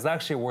word, when it's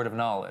actually a word of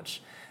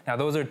knowledge. Now,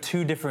 those are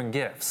 2 different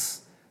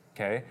gifts,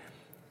 okay?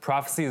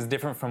 Prophecy is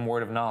different from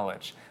word of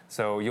knowledge.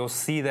 So you'll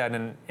see that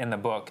in the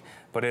book,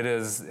 but it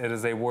is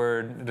a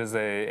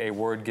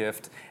word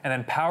gift. And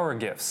then power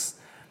gifts.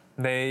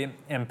 They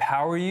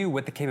empower you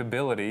with the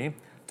capability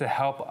to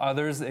help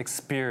others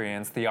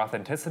experience the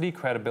authenticity,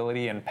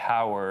 credibility, and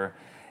power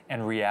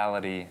and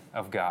reality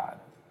of God.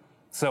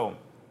 So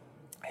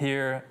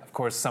here, of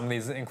course, some of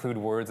these include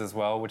words as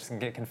well, which can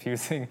get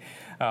confusing.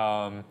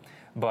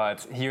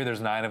 But here there's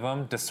 9 of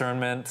them: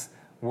 discernment,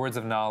 words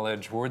of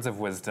knowledge, words of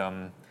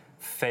wisdom,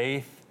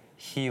 faith,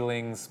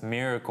 healings,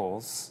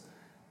 miracles,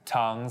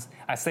 tongues.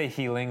 I say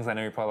healings. I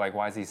know you're probably like,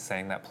 why is he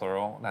saying that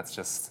plural? That's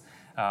just,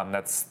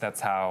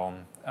 that's how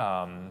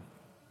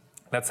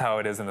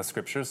it is in the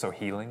scriptures, so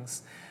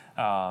healings.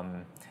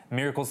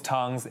 Miracles,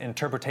 tongues,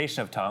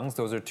 interpretation of tongues.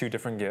 Those are 2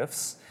 different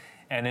gifts.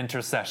 And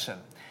intercession.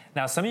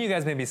 Now, some of you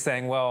guys may be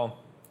saying, well,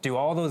 do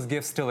all those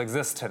gifts still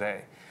exist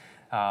today?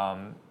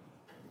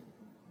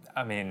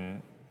 I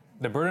mean,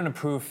 the burden of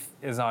proof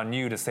is on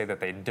you to say that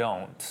they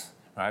don't,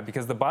 right?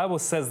 Because the Bible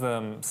says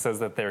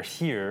that they're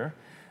here,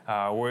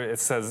 where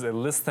it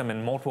lists them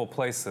in multiple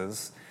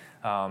places,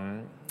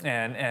 and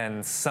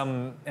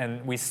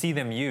we see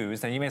them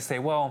used. And you may say,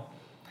 well,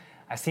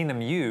 I've seen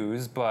them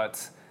used,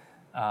 but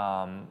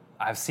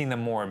I've seen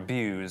them more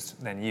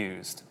abused than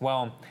used.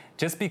 Well,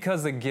 just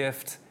because a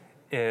gift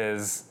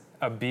is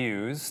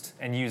abused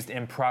and used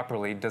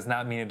improperly does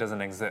not mean it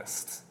doesn't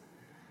exist.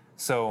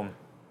 So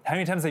how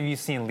many times have you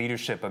seen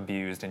leadership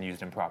abused and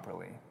used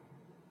improperly?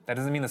 That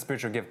doesn't mean the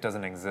spiritual gift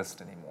doesn't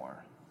exist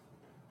anymore,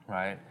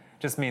 right?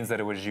 just means that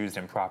it was used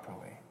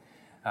improperly.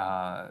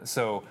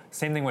 So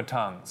same thing with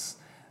tongues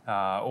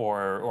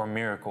or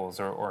miracles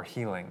or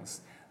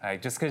healings.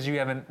 Just because you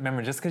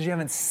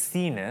haven't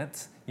seen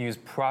it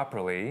used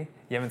properly,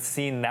 you haven't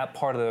seen that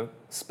part of the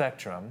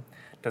spectrum,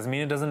 doesn't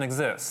mean it doesn't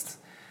exist.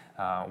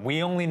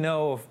 We only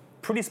know a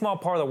pretty small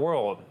part of the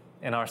world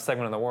in our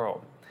segment of the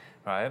world,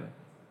 right?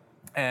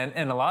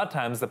 And a lot of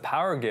times the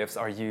power gifts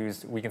are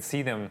used, we can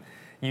see them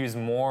used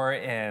more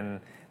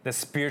in the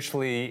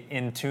spiritually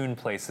in tune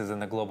places in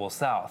the global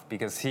south,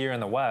 because here in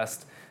the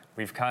West,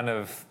 we've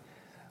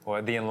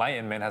the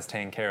Enlightenment has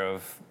taken care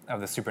of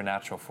the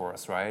supernatural for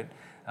us, right?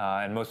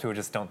 And most people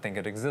just don't think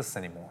it exists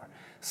anymore.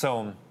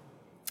 So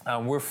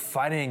we're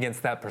fighting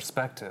against that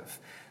perspective.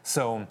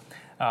 So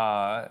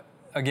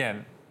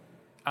again,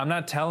 I'm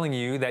not telling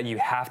you that you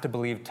have to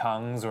believe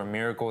tongues or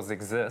miracles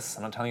exist.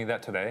 I'm not telling you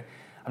that today.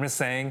 I'm just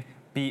saying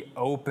be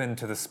open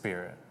to the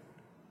Spirit.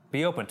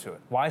 Be open to it.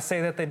 Why say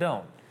that they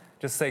don't?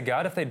 Just say,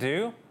 God, if they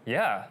do,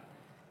 yeah,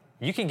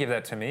 you can give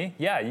that to me.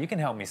 Yeah, you can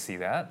help me see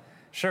that.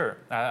 Sure,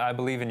 I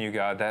believe in you,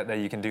 God, that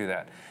you can do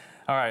that.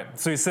 All right,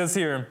 so he says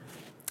here,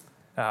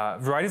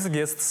 varieties of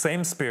gifts,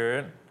 same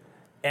Spirit,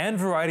 and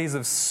varieties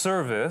of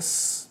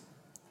service,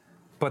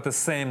 but the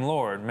same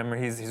Lord. Remember,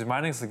 he's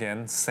reminding us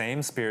again,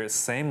 same Spirit,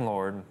 same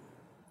Lord,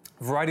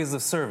 varieties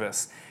of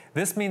service.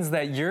 This means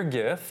that your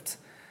gift,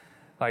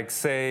 like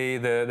say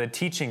the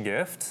teaching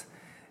gift,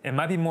 it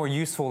might be more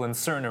useful in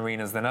certain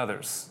arenas than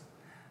others.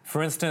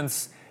 For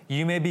instance,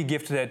 you may be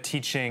gifted at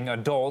teaching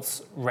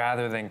adults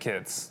rather than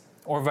kids,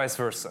 or vice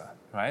versa,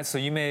 right? So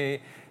you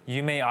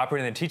may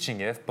operate in the teaching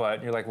gift,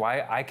 but you're like,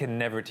 why? I can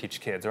never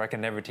teach kids, or I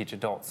can never teach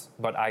adults,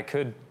 but I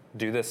could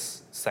do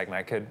this segment.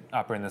 I could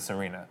operate in this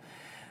arena.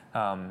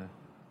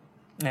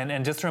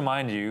 And just to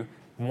remind you,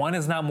 one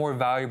is not more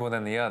valuable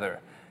than the other.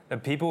 The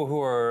people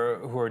who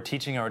are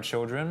teaching our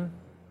children,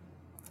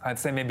 I'd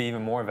say maybe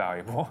even more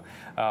valuable,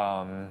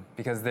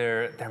 because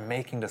they're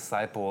making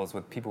disciples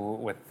with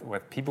people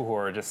who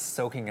are just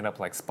soaking it up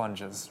like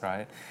sponges,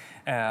 right?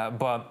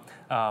 But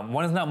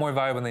one is not more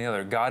valuable than the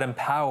other. God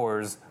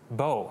empowers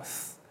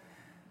both.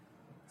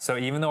 So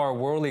even though our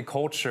worldly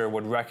culture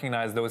would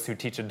recognize those who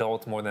teach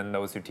adults more than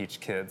those who teach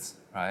kids,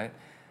 right?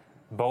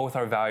 Both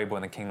are valuable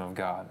in the kingdom of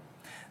God.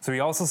 So he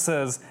also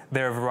says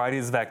there are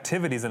varieties of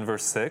activities in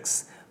verse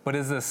 6, but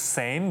it's the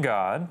same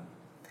God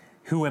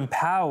who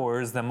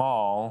empowers them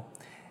all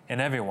and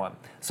everyone.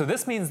 So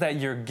this means that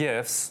your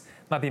gifts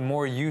might be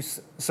more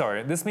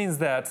this means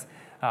that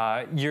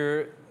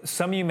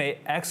some of you may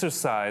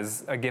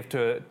exercise a gift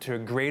to a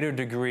greater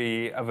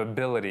degree of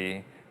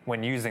ability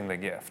when using the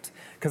gift.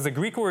 Because the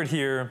Greek word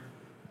here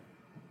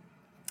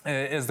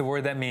is the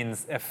word that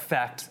means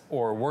effect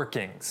or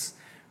workings,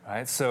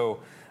 right? So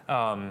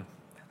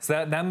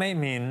that may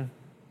mean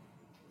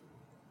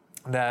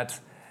that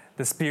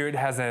the Spirit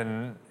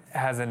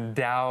has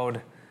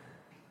endowed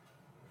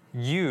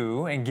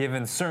you and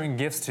given certain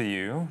gifts to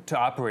you to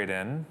operate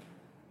in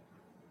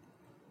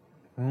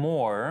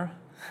more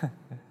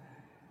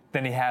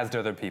than he has to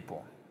other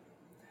people.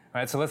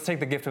 Right? So let's take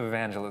the gift of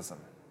evangelism.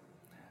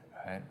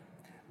 Right?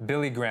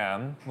 Billy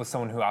Graham was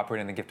someone who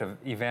operated in the gift of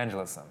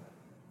evangelism.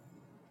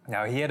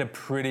 Now he had a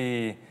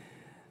pretty,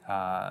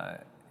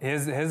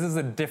 his is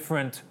a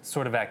different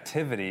sort of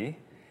activity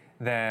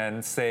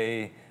than,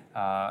 say,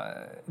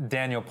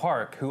 Daniel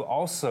Park, who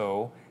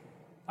also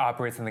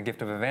operates in the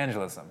gift of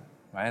evangelism.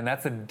 Right? And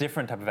that's a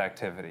different type of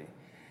activity.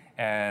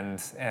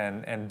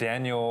 And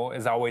Daniel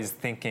is always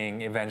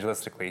thinking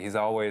evangelistically. He's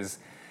always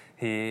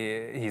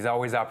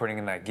operating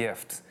in that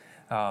gift.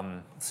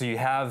 So you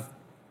have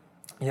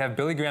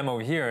Billy Graham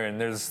over here, and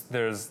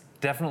there's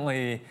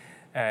definitely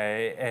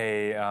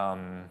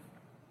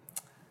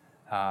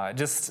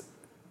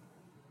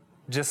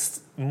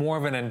just more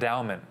of an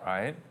endowment,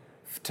 right,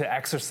 to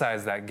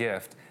exercise that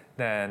gift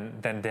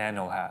than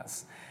Daniel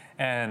has.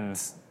 And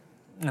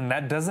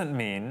that doesn't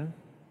mean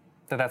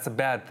that that's a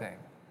bad thing.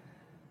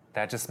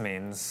 That just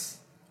means,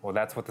 well,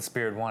 that's what the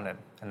Spirit wanted,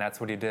 and that's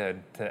what he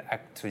did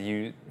to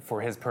use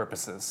for his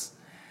purposes.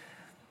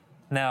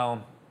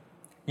 Now,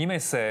 you may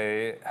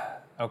say,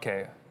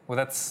 okay,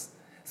 well, so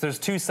there's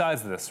two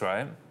sides to this,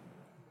 right?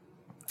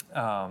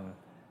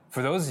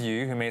 For those of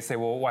you who may say,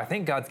 well, I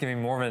think God's giving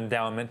me more of an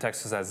endowment to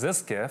exercise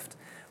this gift,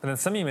 but then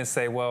some of you may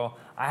say, well,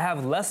 I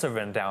have less of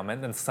an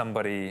endowment than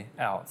somebody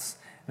else.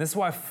 And this is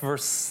why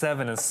verse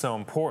 7 is so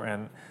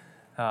important,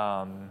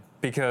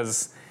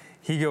 because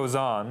he goes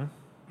on,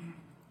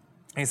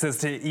 he says,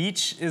 to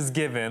each is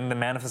given the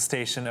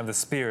manifestation of the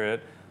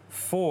Spirit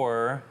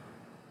for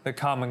the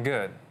common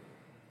good.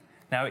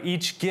 Now,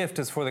 each gift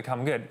is for the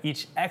common good.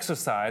 Each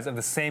exercise of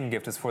the same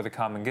gift is for the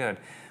common good,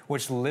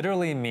 which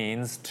literally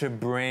means to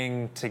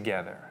bring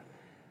together.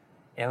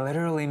 It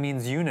literally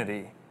means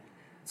unity.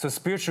 So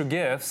spiritual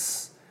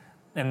gifts,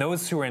 and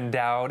those who are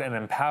endowed and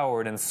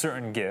empowered in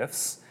certain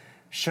gifts,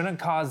 shouldn't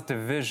cause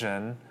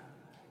division,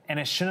 and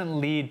it shouldn't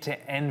lead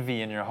to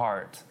envy in your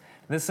heart.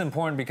 This is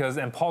important because,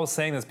 and Paul is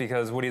saying this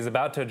because what he's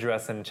about to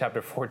address in chapter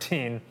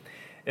 14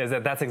 is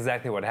that that's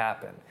exactly what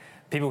happened.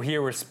 People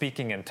here were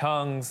speaking in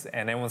tongues,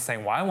 and everyone's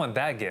saying, well, I want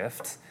that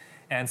gift.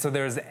 And so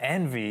there's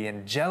envy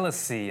and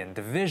jealousy and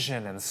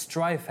division and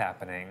strife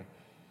happening.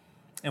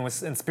 And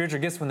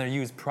spiritual gifts, when they're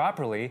used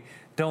properly,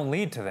 don't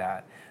lead to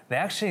that. They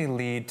actually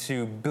lead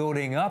to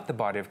building up the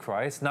body of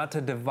Christ, not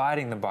to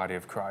dividing the body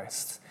of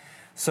Christ.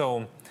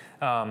 So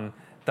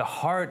the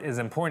heart is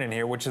important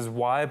here, which is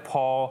why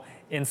Paul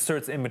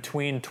inserts in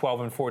between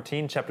 12 and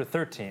 14, chapter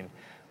 13,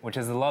 which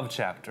is the love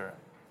chapter.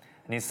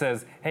 And he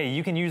says, hey,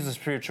 you can use the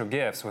spiritual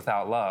gifts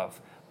without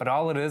love, but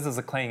all it is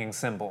a clanging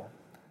cymbal.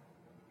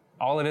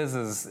 All it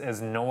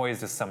is noise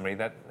to somebody,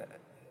 that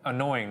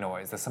annoying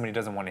noise that somebody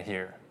doesn't want to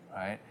hear,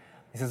 right?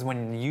 He says,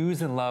 when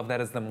used in love, that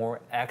is the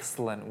more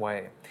excellent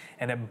way.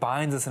 And it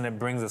binds us and it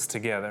brings us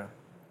together.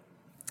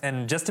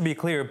 And just to be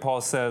clear,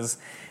 Paul says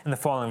in the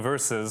following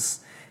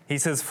verses, he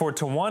says, for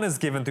to one is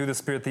given through the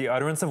Spirit the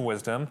utterance of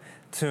wisdom,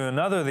 to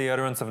another the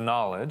utterance of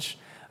knowledge,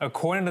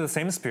 according to the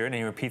same Spirit, and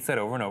he repeats that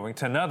over and over,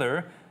 to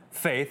another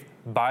faith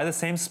by the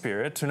same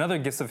Spirit, to another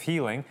gifts of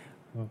healing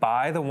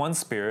by the one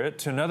Spirit,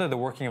 to another the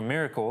working of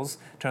miracles,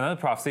 to another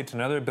prophecy, to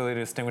another ability to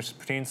distinguish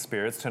between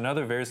spirits, to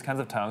another various kinds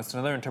of tongues, to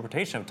another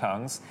interpretation of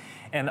tongues.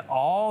 And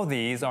all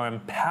these are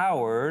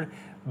empowered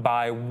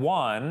by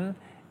one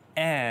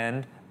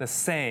and the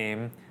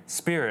same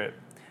Spirit,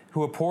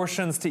 who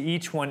apportions to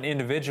each one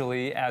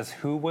individually as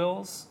who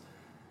wills?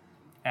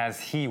 As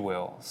he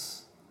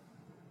wills.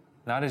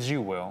 Not as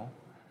you will,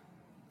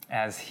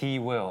 as he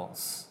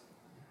wills.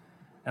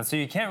 And so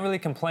you can't really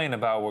complain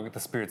about what the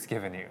Spirit's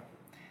given you.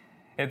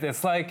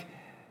 It's like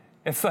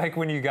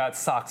when you got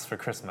socks for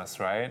Christmas,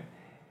 right?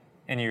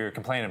 And you're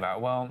complaining about,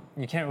 well,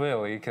 you can't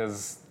really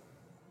because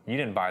you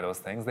didn't buy those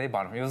things. They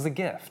bought them. It was a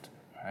gift,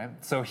 right?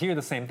 So here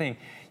the same thing.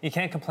 You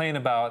can't complain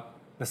about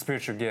the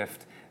spiritual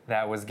gift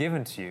that was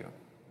given to you,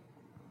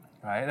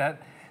 right?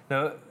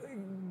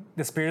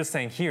 The Spirit is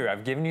saying, here,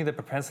 I've given you the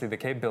propensity, the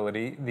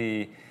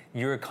capability,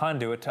 you're a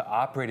conduit to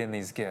operate in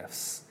these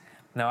gifts.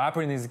 Now,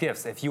 operating these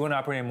gifts, if you want to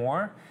operate in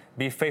more,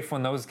 be faithful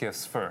in those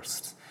gifts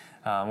first.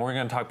 We're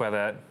going to talk about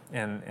that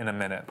in a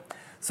minute.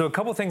 So a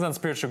couple things on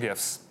spiritual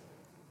gifts.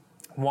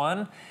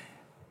 One,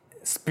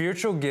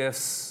 spiritual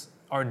gifts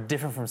are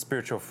different from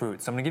spiritual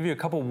fruits. So I'm going to give you a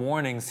couple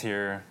warnings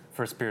here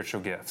for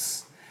spiritual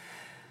gifts.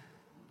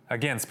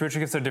 Again, spiritual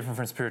gifts are different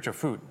from spiritual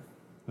fruit.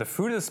 The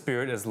fruit of the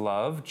Spirit is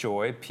love,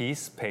 joy,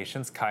 peace,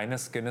 patience,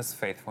 kindness, goodness,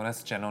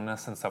 faithfulness,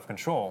 gentleness, and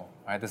self-control.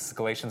 Right? This is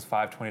Galatians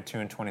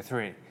 5:22 and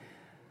 23.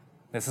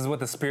 This is what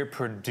the Spirit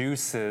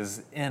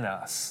produces in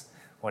us,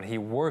 what He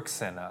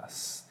works in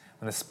us.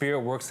 When the Spirit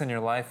works in your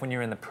life, when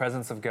you're in the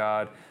presence of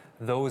God,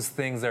 those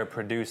things are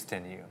produced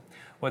in you.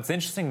 What's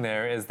interesting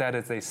there is that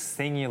it's a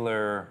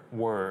singular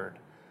word.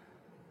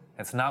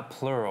 It's not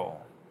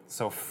plural.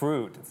 So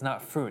fruit, it's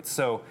not fruit.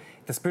 So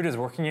if the Spirit is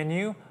working in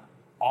you,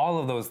 all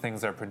of those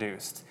things are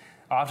produced.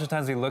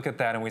 Oftentimes we look at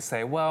that and we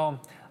say, well,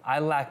 I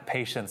lack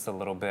patience a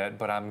little bit,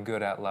 but I'm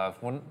good at love.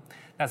 Well,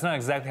 that's not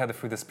exactly how the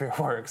fruit of the Spirit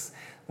works.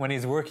 When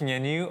He's working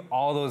in you,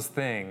 all those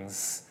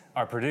things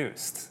are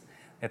produced.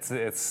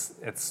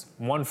 It's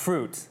one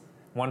fruit.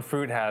 One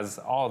fruit has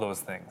all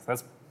those things.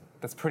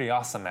 That's pretty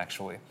awesome,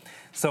 actually.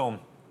 So,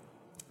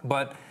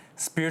 but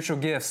spiritual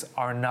gifts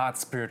are not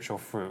spiritual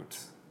fruit.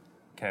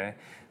 Okay?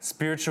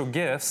 Spiritual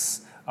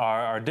gifts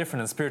are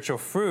different, and spiritual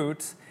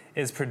fruit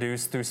is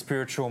produced through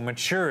spiritual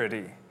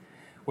maturity,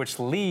 which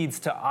leads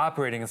to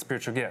operating in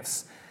spiritual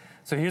gifts.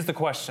 So here's the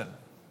question.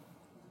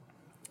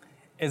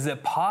 Is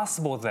it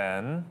possible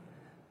then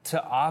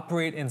to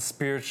operate in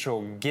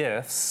spiritual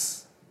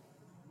gifts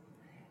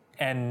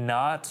and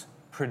not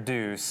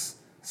produce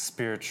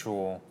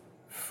spiritual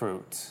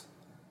fruit?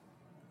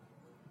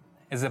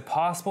 Is it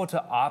possible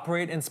to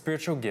operate in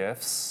spiritual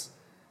gifts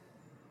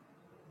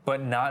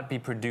but not be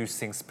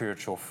producing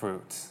spiritual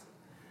fruit?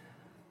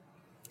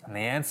 And the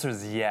answer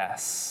is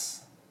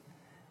yes.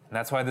 And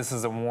that's why this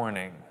is a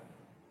warning.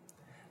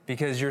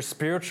 Because your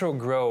spiritual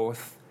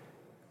growth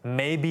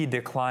may be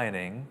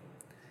declining,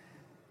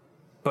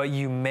 but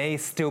you may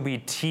still be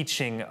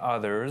teaching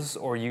others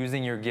or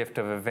using your gift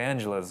of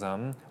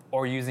evangelism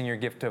or using your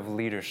gift of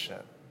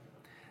leadership.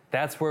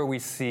 That's where we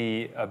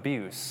see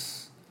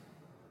abuse,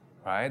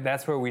 right?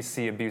 That's where we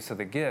see abuse of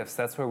the gifts.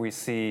 That's where we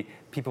see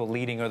people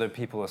leading other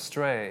people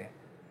astray.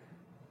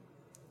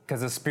 Because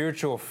the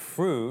spiritual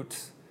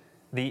fruit,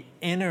 the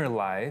inner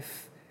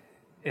life,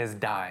 is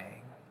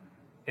dying,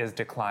 is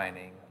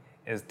declining,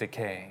 is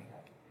decaying.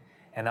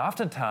 And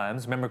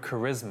oftentimes, remember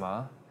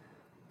charisma,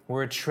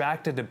 we're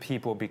attracted to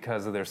people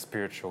because of their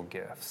spiritual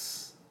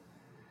gifts.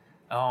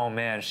 Oh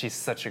man, she's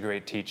such a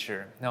great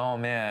teacher. Oh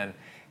man,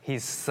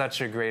 he's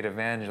such a great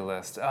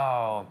evangelist.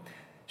 Oh,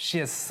 she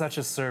has such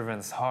a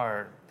servant's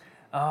heart.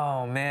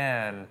 Oh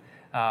man.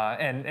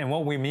 And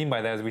what we mean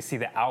by that is we see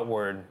the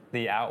outward,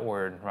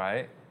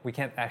 right? We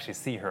can't actually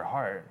see her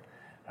heart,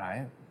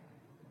 right?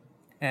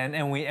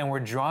 And we're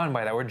drawn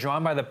by that. We're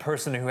drawn by the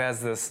person who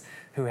has this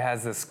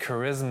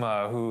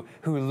charisma,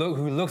 who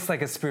looks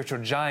like a spiritual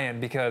giant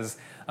because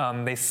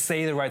they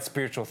say the right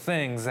spiritual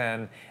things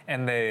and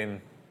they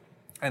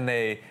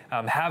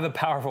have a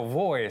powerful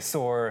voice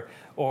or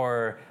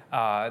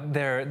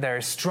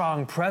their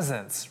strong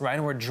presence, right?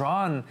 And we're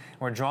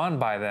drawn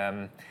by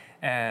them.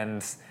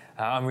 And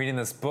I'm reading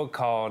this book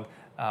called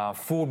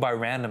Fooled by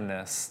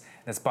Randomness.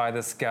 It's by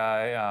this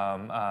guy,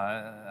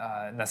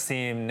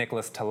 Nassim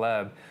Nicholas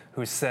Taleb,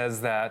 who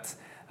says that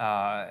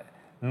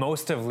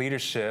most of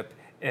leadership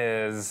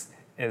is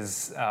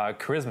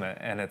charisma,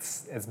 and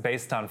it's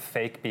based on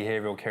fake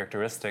behavioral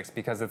characteristics,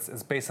 because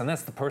it's based on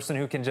this: the person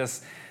who can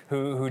just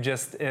who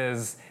just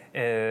is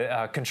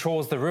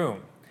controls the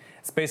room.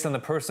 It's based on the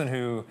person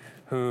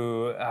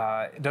who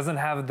doesn't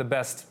have the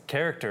best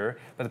character,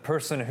 but the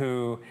person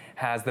who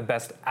has the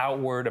best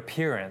outward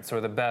appearance,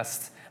 or the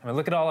best. I mean,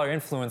 look at all our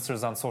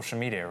influencers on social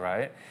media,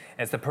 right?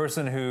 It's the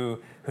person who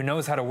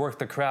knows how to work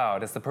the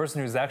crowd. It's the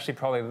person who's actually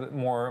probably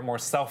more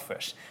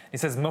selfish. He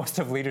says most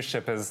of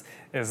leadership is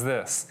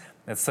this.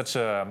 It's such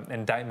an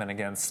indictment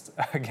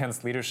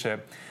against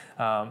leadership.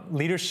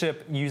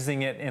 Leadership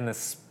using it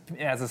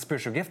as a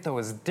spiritual gift, though,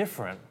 is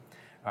different,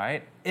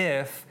 right?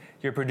 If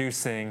you're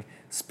producing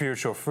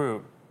spiritual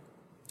fruit.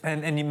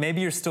 And maybe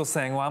you're still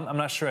saying, well, I'm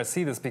not sure I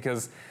see this,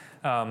 because,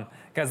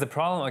 guys, the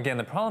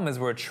problem is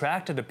we're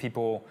attracted to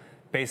people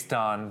based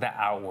on the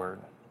outward.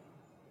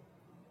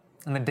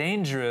 And the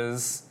danger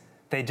is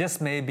they just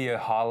may be a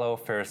hollow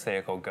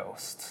Pharisaical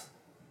ghost.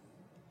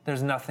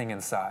 There's nothing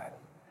inside,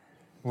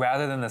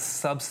 rather than the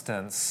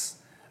substance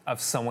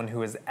of someone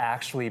who is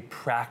actually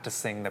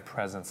practicing the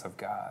presence of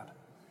God.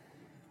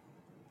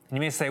 And you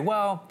may say,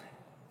 well,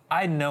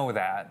 I know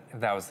that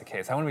if that was the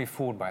case. I wouldn't be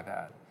fooled by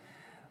that.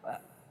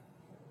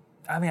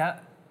 I mean,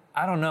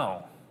 I don't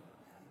know.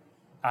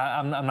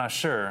 I'm not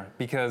sure,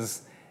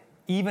 because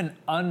even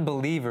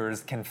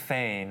unbelievers can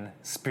feign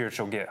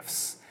spiritual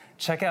gifts.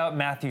 Check out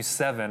Matthew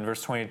 7,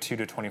 verse 22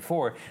 to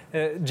 24.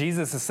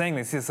 Jesus is saying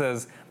this. He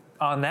says,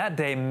 on that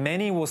day,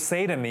 many will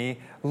say to me,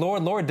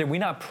 Lord, Lord, did we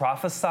not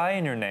prophesy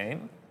in your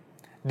name?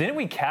 Didn't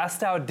we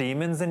cast out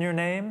demons in your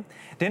name?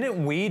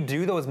 Didn't we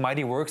do those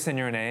mighty works in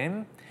your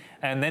name?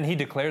 And then he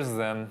declares to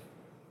them,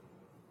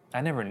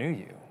 I never knew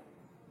you.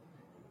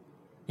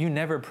 You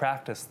never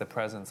practiced the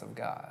presence of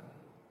God.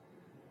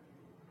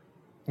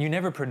 You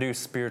never produce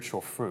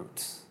spiritual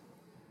fruit.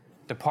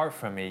 Depart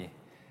from me,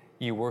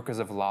 you workers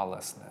of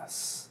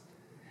lawlessness.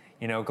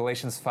 You know,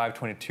 Galatians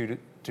 5:22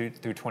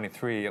 through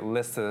 23, it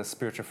lists the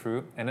spiritual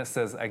fruit, and it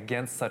says,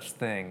 against such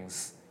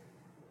things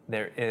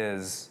there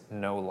is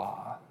no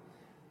law.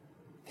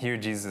 Here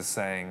Jesus is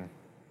saying,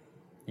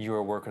 you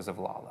are workers of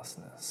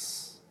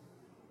lawlessness.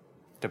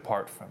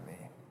 Depart from me.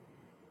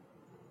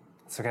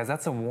 So guys,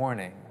 that's a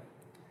warning.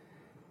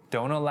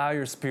 Don't allow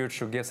your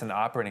spiritual gifts and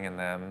operating in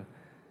them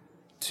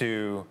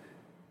to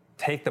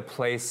take the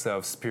place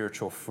of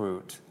spiritual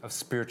fruit, of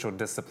spiritual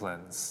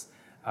disciplines,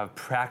 of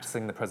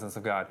practicing the presence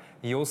of God.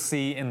 You'll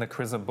see in the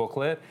Charisma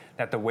booklet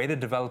that the way to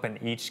develop in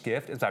each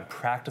gift is by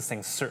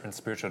practicing certain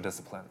spiritual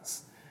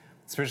disciplines.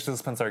 Spiritual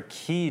disciplines are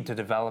key to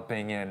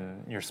developing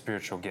in your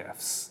spiritual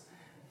gifts.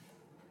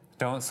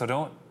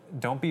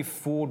 Don't be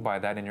fooled by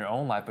that in your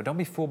own life, but don't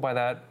be fooled by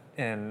that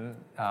in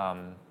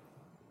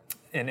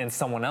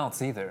someone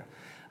else either.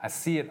 I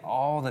see it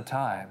all the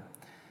time.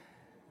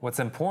 What's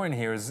important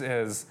here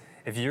is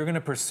if you're going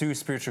to pursue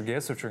spiritual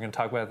gifts, which we're going to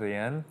talk about at the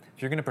end,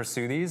 if you're going to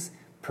pursue these,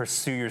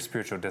 pursue your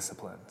spiritual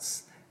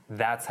disciplines.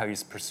 That's how you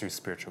pursue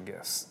spiritual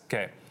gifts.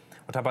 Okay,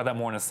 we'll talk about that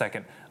more in a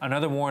second.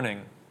 Another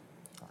warning,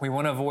 we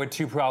want to avoid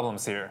two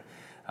problems here.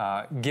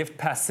 Gift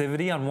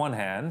passivity on one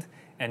hand,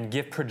 and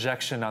gift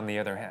projection on the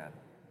other hand.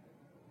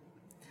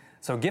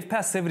 So gift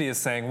passivity is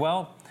saying,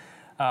 well,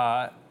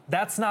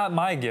 that's not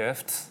my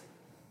gift,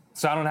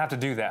 so I don't have to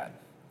do that.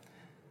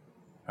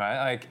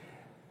 Right?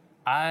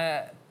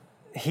 Like,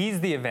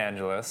 he's the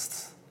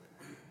evangelist.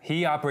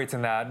 He operates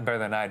in that better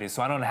than I do,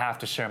 so I don't have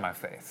to share my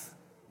faith.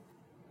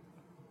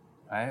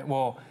 Right?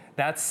 Well,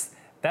 that's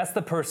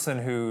the person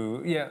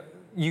who, yeah,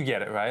 you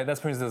get it, right? That's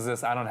the person who does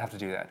this, I don't have to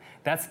do that.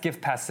 That's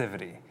gift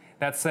passivity.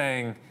 That's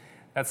saying,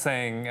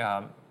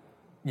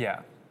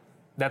 yeah,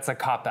 that's a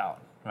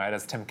cop-out, right?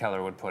 As Tim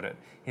Keller would put it.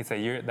 He'd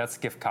say, that's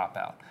gift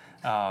cop-out.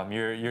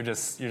 You're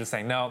just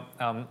saying, no,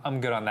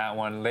 I'm good on that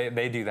one.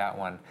 They do that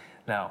one.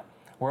 No.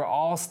 We're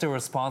all still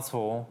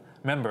responsible,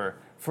 remember,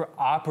 for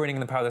operating in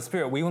the power of the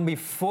Spirit. We want to be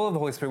full of the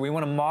Holy Spirit. We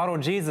want to model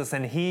Jesus,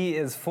 and He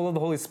is full of the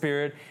Holy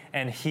Spirit,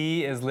 and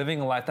He is living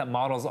a life that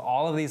models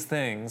all of these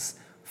things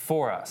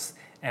for us.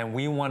 And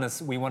we want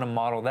to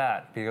model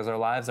that because our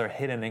lives are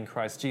hidden in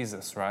Christ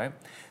Jesus, right?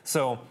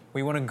 So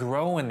we want to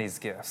grow in these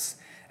gifts,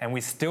 and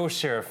we still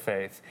share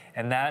faith.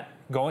 And that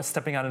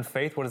stepping out in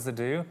faith, what does it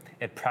do?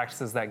 It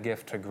practices that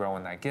gift to grow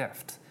in that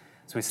gift.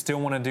 So we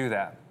still want to do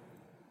that.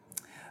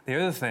 The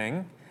other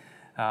thing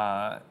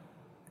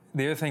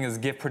is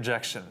gift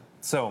projection.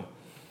 So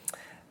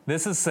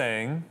this is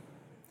saying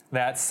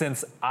that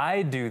since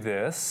I do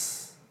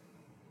this,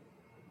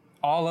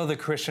 all other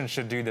Christians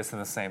should do this in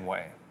the same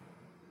way.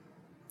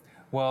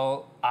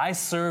 Well, I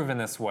serve in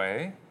this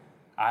way.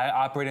 I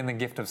operate in the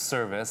gift of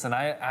service, and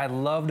I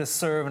love to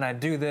serve, and I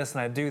do this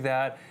and I do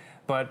that,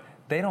 but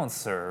they don't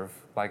serve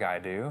like I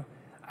do.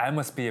 I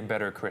must be a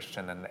better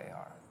Christian than they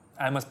are.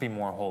 I must be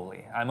more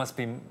holy. I must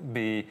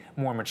be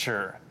more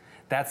mature.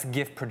 That's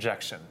gift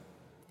projection.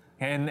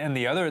 And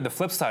the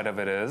flip side of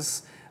it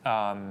is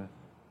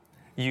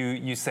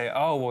You say,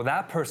 oh, well,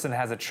 that person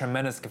has a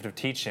tremendous gift of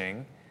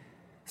teaching,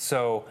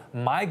 so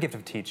my gift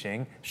of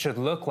teaching should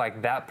look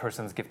like that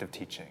person's gift of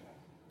teaching.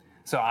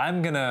 So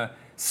I'm going to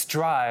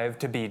strive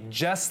to be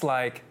just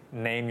like,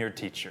 name your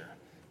teacher,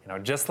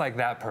 just like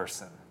that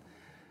person.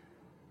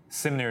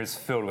 Seminary is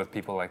filled with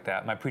people like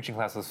that. My preaching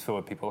class was filled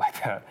with people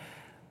like that.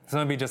 So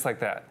I'm going to be just like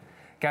that.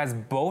 Guys,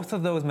 both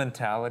of those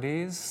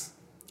mentalities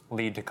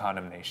lead to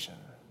condemnation.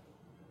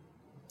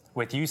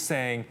 With you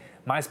saying,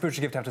 my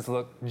spiritual gift has to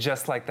look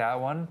just like that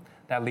one,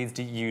 that leads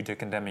to you to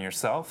condemning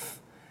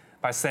yourself.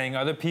 By saying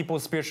other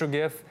people's spiritual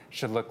gift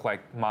should look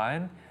like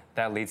mine,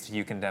 that leads to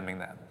you condemning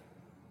them.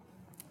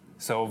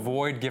 So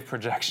avoid gift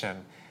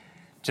projection.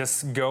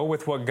 Just go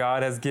with what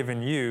God has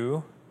given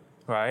you,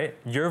 right?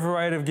 Your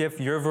variety of gift,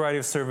 your variety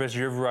of service,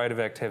 your variety of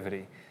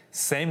activity.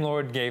 Same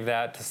Lord gave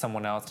that to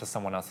someone else, to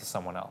someone else, to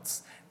someone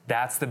else.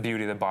 That's the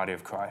beauty of the body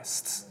of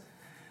Christ.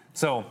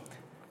 So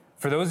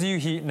for those of you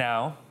who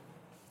now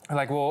are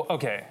like, well,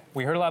 okay,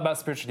 we heard a lot about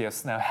spiritual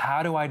gifts. Now,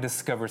 how do I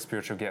discover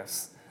spiritual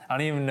gifts? I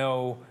don't even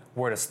know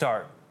where to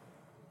start.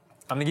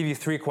 I'm going to give you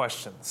 3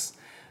 questions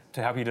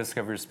to help you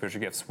discover your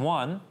spiritual gifts.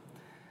 1,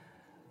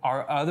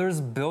 are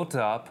others built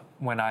up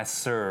when I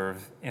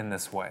serve in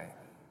this way?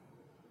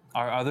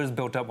 Are others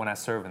built up when I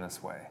serve in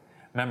this way?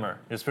 Remember,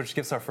 your spiritual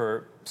gifts are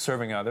for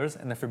serving others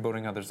and they're for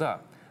building others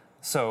up.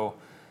 So,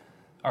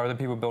 are other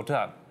people built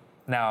up?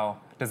 Now,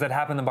 does that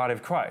happen in the body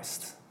of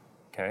Christ?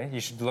 Okay, you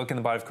should look in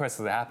the body of Christ,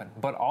 does that happen?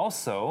 But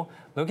also,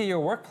 look at your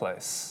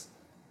workplace.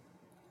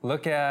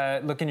 Look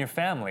in your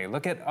family.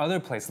 Look at other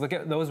places. Look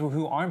at those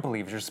who aren't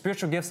believers. Your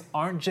spiritual gifts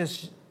aren't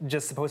just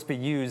supposed to be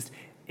used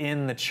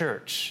in the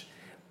church.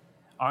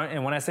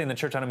 And when I say in the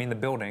church, I don't mean the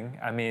building.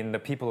 I mean the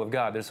people of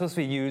God. They're supposed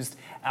to be used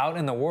out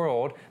in the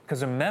world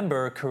because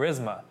remember,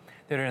 charisma.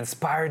 They're to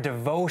inspire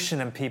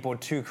devotion in people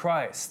to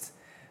Christ,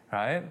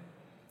 right?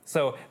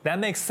 So that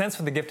makes sense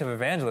for the gift of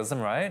evangelism,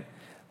 right?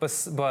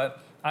 But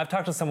I've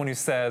talked to someone who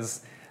said,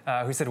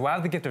 well, I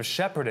have the gift of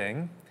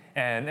shepherding,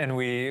 and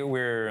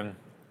we're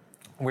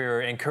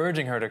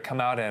encouraging her to come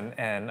out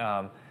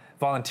and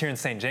volunteer in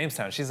St.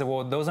 Jamestown. She said,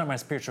 well, those aren't my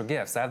spiritual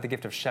gifts. I have the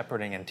gift of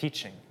shepherding and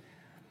teaching.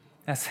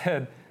 I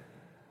said,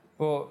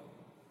 well,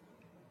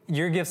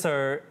 your gifts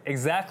are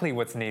exactly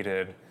what's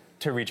needed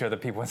to reach other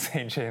people in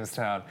St.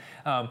 Jamestown.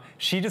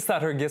 She just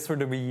thought her gifts were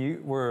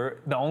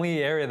the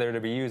only area there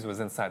to be used was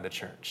inside the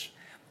church.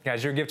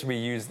 Guys, your gift to be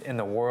used in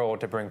the world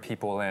to bring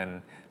people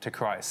in to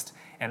Christ.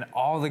 And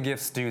all the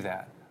gifts do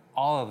that.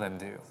 All of them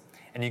do.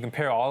 And you can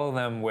pair all of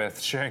them with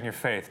sharing your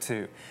faith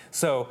too.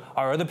 So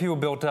are other people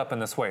built up in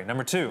this way?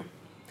 Number 2,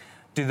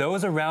 do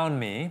those around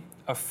me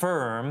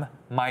affirm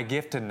my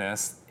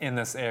giftedness in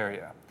this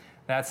area?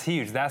 That's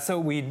huge. That's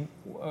what we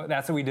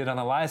did on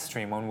the live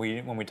stream when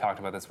we talked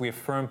about this. We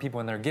affirm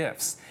people in their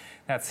gifts.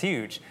 That's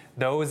huge.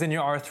 Those in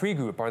your R3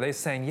 group, are they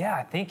saying, yeah,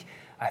 I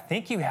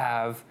think you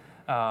have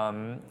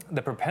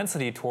the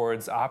propensity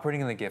towards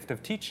operating in the gift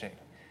of teaching.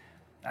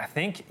 I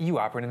think you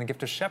operate in the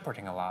gift of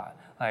shepherding a lot.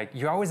 Like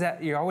you're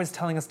always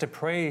telling us to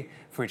pray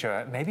for each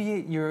other.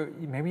 Maybe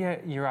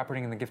you're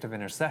operating in the gift of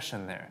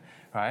intercession there,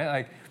 right?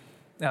 Like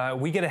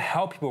we get to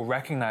help people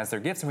recognize their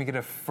gifts, and we get to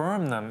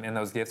affirm them in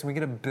those gifts, and we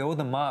get to build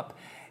them up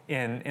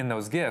in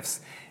those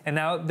gifts. And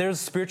now there's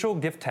spiritual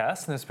gift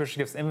tests and there's spiritual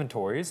gifts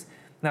inventories.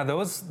 Now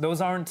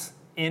those aren't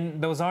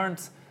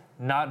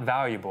not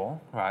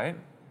valuable, right?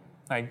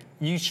 Like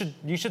you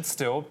should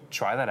still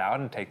try that out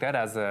and take that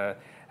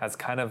as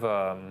kind of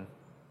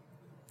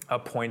a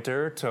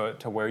pointer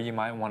to where you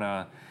might want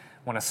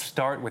to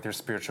start with your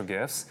spiritual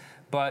gifts.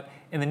 But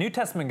in the New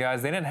Testament,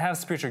 guys, they didn't have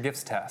spiritual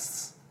gifts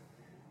tests.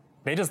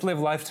 They just lived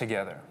life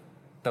together,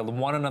 the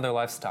one another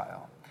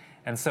lifestyle.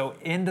 And so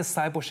in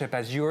discipleship,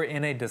 as you're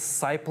in a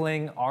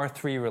discipling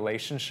R3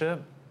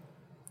 relationship,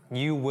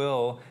 you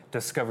will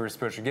discover your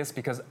spiritual gifts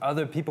because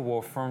other people will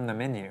affirm them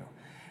in you.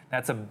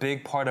 That's a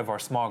big part of our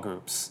small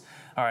groups.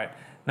 All right,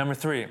 number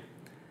 3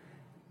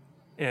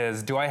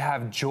 is, do I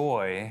have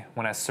joy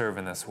when I serve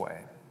in this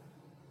way?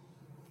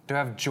 Do I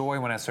have joy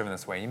when I serve in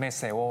this way? You may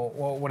say, well,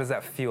 what does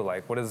that feel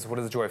like? What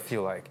does joy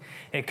feel like?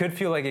 It could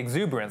feel like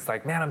exuberance,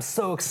 like, man, I'm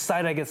so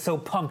excited. I get so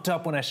pumped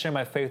up when I share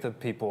my faith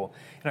with people.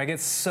 I get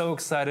so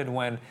excited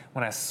when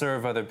I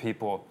serve other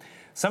people.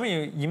 Some of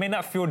you may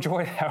not feel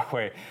joy that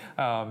way.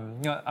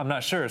 I'm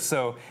not sure.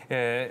 So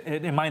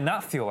it might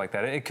not feel like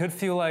that. It could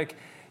feel like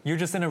you're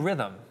just in a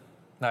rhythm.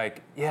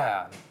 Like,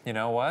 yeah, you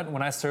know what?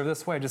 When I serve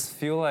this way, I just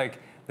feel like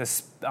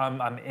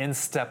I'm in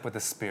step with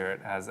the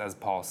Spirit, as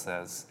Paul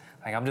says.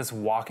 Like I'm just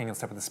walking in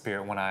step with the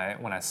Spirit when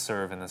I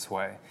serve in this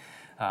way.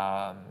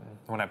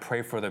 When I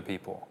pray for other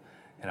people,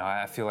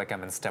 I feel like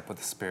I'm in step with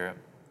the Spirit.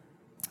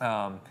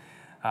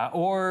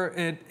 Or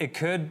it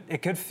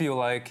could feel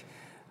like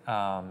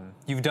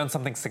you've done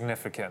something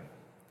significant,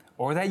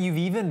 or that you've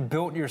even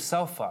built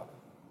yourself up,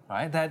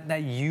 right?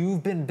 That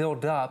you've been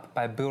built up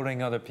by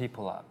building other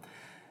people up.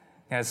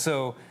 Yeah,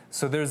 so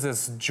there's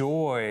this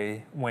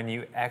joy when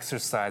you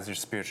exercise your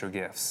spiritual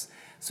gifts.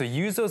 So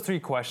use those 3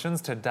 questions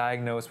to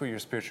diagnose what your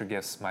spiritual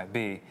gifts might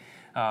be.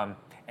 And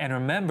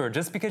remember,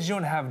 just because you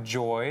don't have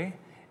joy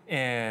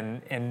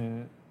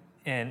in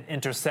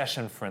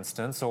intercession, for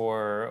instance,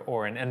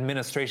 or in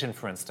administration,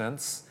 for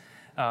instance,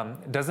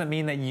 doesn't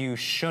mean that you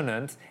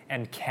shouldn't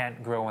and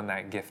can't grow in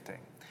that gifting.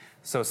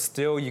 So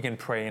still you can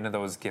pray into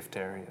those gift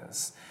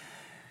areas.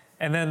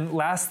 And then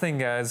last thing,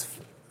 guys,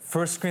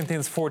 1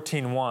 Corinthians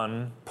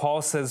 14:1,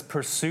 Paul says,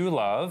 pursue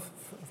love.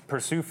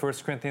 Pursue 1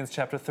 Corinthians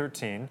chapter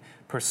 13.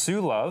 Pursue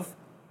love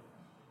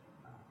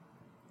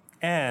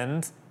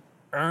and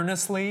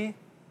earnestly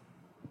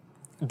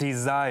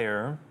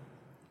desire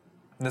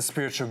the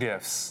spiritual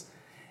gifts,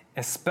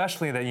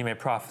 especially that you may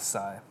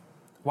prophesy.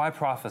 Why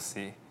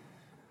prophecy?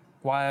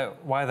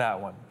 Why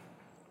that one?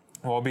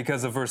 Well,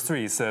 because of verse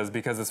 3 says,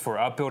 because it's for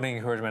upbuilding,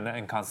 encouragement,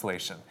 and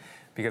consolation.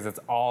 Because it's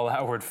all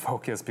outward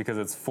focus, because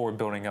it's for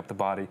building up the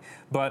body.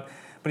 But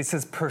he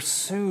says,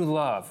 pursue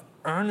love,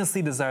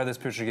 earnestly desire the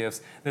spiritual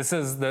gifts. This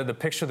is the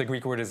picture the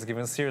Greek word is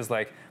given us here is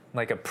like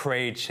a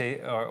prey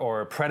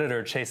or a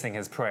predator chasing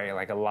his prey,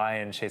 like a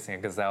lion chasing a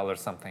gazelle or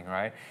something,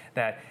 right?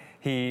 That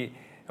he,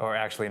 or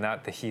actually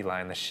not the he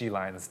lion, the she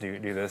lions do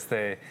this.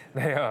 They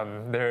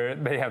have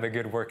the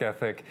good work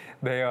ethic.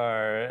 They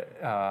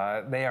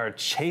are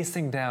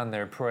chasing down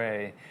their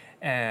prey,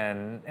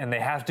 and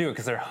they have to do it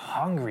because they're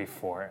hungry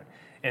for it.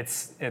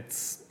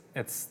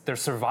 It's their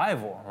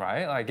survival,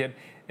 right? Like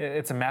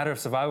it's a matter of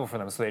survival for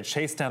them. So they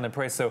chase down their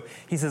prey. So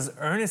he says,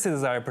 earnestly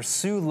desire,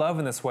 pursue love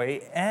in this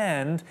way,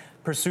 and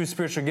pursue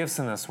spiritual gifts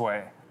in this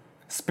way.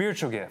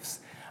 Spiritual gifts.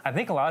 I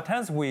think a lot of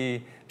times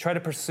we try to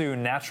pursue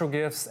natural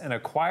gifts and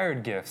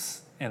acquired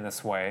gifts in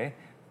this way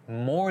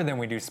more than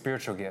we do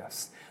spiritual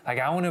gifts. Like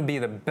I want to be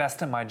the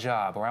best at my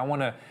job, or I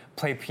want to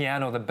play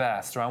piano the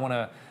best, or I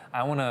want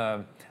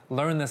to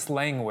learn this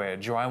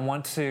language, or I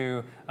want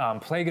to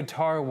play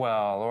guitar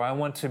well, or I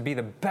want to be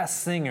the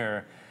best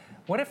singer.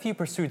 What if you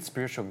pursued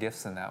spiritual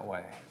gifts in that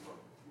way?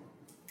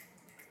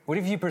 What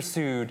if you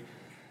pursued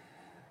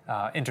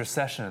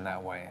intercession in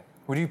that way?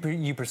 What if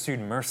you pursued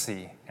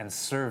mercy and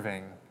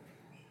serving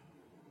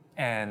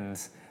and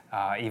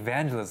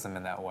evangelism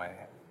in that way,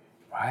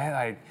 right?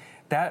 Like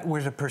that,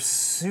 we're to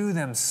pursue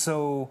them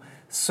so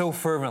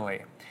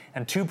fervently.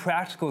 And two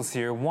practicals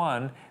here.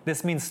 One,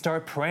 this means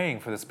start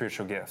praying for the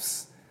spiritual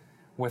gifts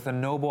with a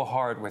noble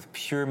heart, with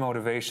pure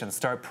motivation.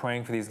 Start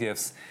praying for these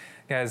gifts.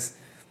 Guys,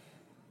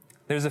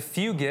 there's a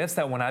few gifts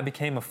that when I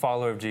became a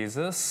follower of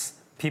Jesus,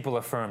 people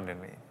affirmed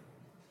in me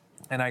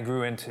and I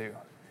grew into.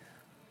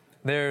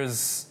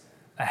 There's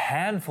a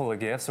handful of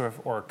gifts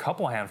or a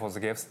couple handfuls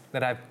of gifts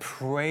that I've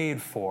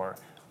prayed for,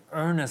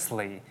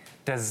 earnestly,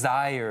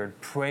 desired,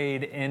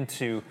 prayed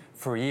into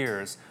for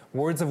years.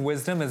 Words of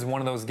wisdom is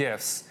one of those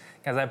gifts.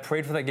 Guys, I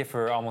prayed for that gift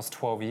for almost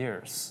 12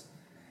 years.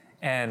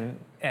 And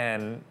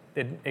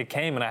it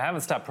came, and I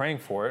haven't stopped praying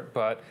for it,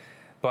 but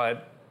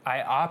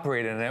I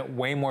operate in it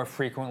way more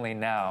frequently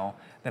now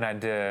than I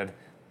did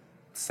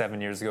 7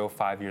 years ago,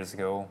 5 years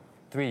ago,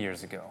 3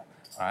 years ago.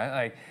 Right?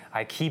 Like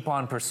I keep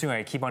on pursuing,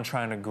 I keep on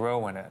trying to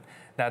grow in it.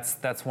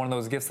 That's one of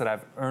those gifts that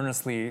I've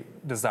earnestly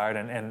desired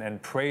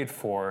and prayed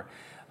for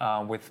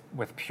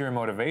with pure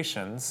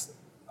motivations,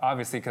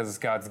 obviously because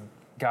God's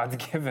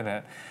given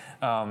it,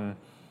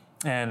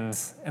 and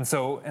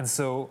so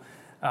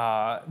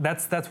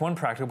that's one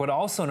practical. But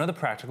also another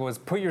practical is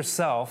put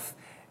yourself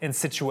in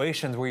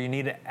situations where you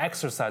need to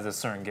exercise a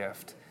certain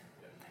gift.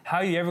 How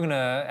are you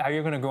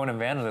gonna go in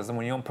evangelism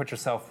when you don't put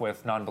yourself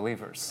with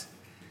non-believers?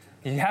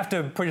 You have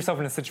to put yourself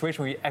in a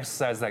situation where you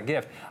exercise that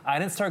gift. I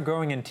didn't start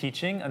growing in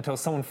teaching until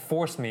someone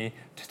forced me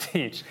to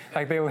teach.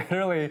 Like they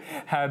literally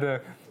had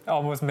to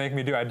almost make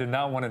me do it. I did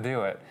not want to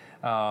do it.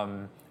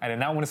 I did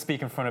not want to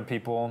speak in front of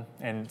people.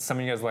 And some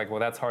of you guys are like, well,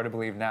 that's hard to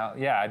believe now.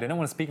 Yeah, I didn't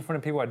want to speak in front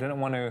of people. I didn't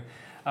want to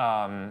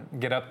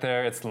get up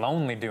there. It's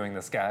lonely doing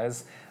this,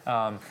 guys.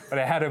 But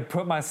I had to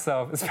put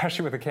myself,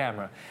 especially with a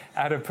camera,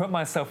 I had to put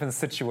myself in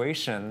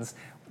situations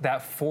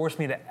that forced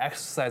me to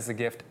exercise the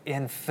gift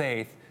in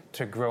faith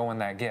to grow in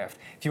that gift.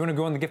 If you want to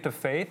grow in the gift of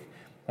faith,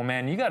 well,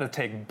 man, you got to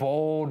take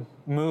bold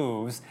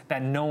moves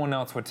that no one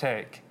else would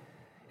take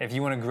if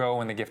you want to grow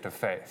in the gift of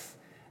faith.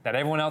 That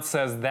everyone else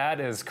says, that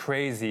is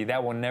crazy,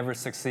 that will never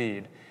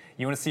succeed.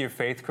 You want to see your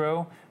faith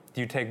grow?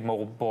 You take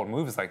bold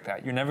moves like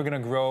that. You're never going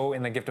to grow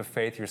in the gift of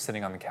faith, you're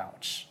sitting on the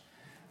couch.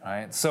 All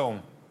right? So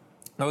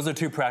those are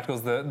two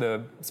practicals.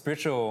 The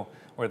spiritual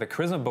or the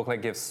charisma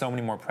booklet gives so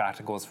many more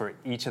practicals for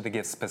each of the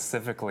gifts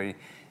specifically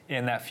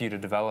in that for you to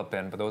develop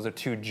in. But those are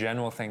two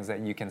general things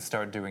that you can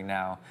start doing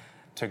now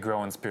to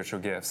grow in spiritual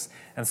gifts.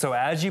 And so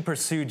as you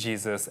pursue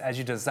Jesus, as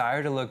you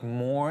desire to look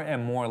more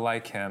and more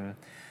like him,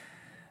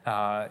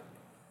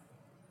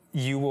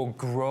 you will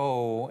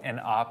grow and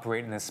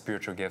operate in his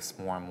spiritual gifts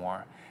more and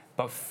more.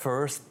 But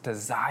first,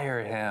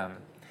 desire him.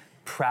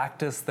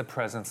 Practice the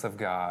presence of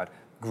God.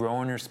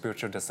 Grow in your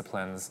spiritual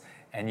disciplines,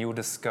 and you will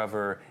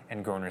discover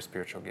and grow in your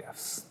spiritual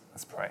gifts.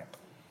 Let's pray.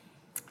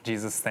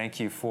 Jesus, thank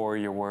you for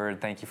your word.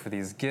 Thank you for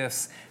these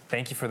gifts.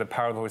 Thank you for the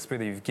power of the Holy Spirit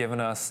that you've given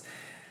us.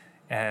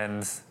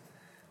 And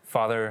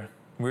Father,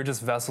 we're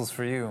just vessels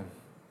for you.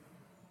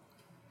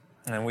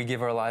 And we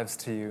give our lives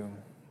to you.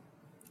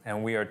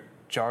 And we are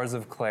jars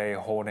of clay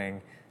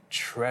holding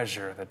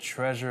treasure, the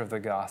treasure of the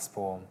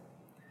gospel.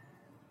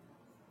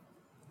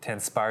 to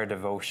inspire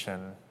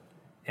devotion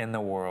in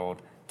the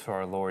world to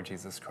our Lord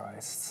Jesus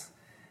Christ.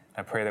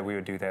 I pray that we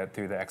would do that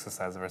through the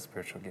exercise of our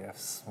spiritual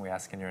gifts. We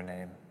ask in your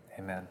name.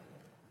 Amen.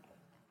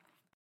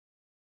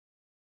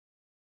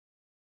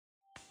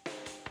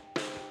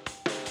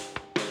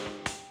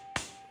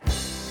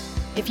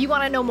 If you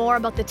want to know more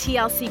about the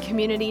TLC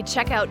community,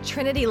 check out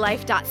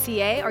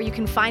trinitylife.ca, or you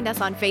can find us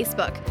on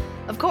Facebook.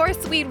 Of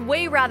course, we'd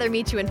way rather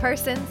meet you in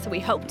person, so we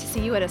hope to see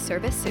you at a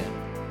service soon.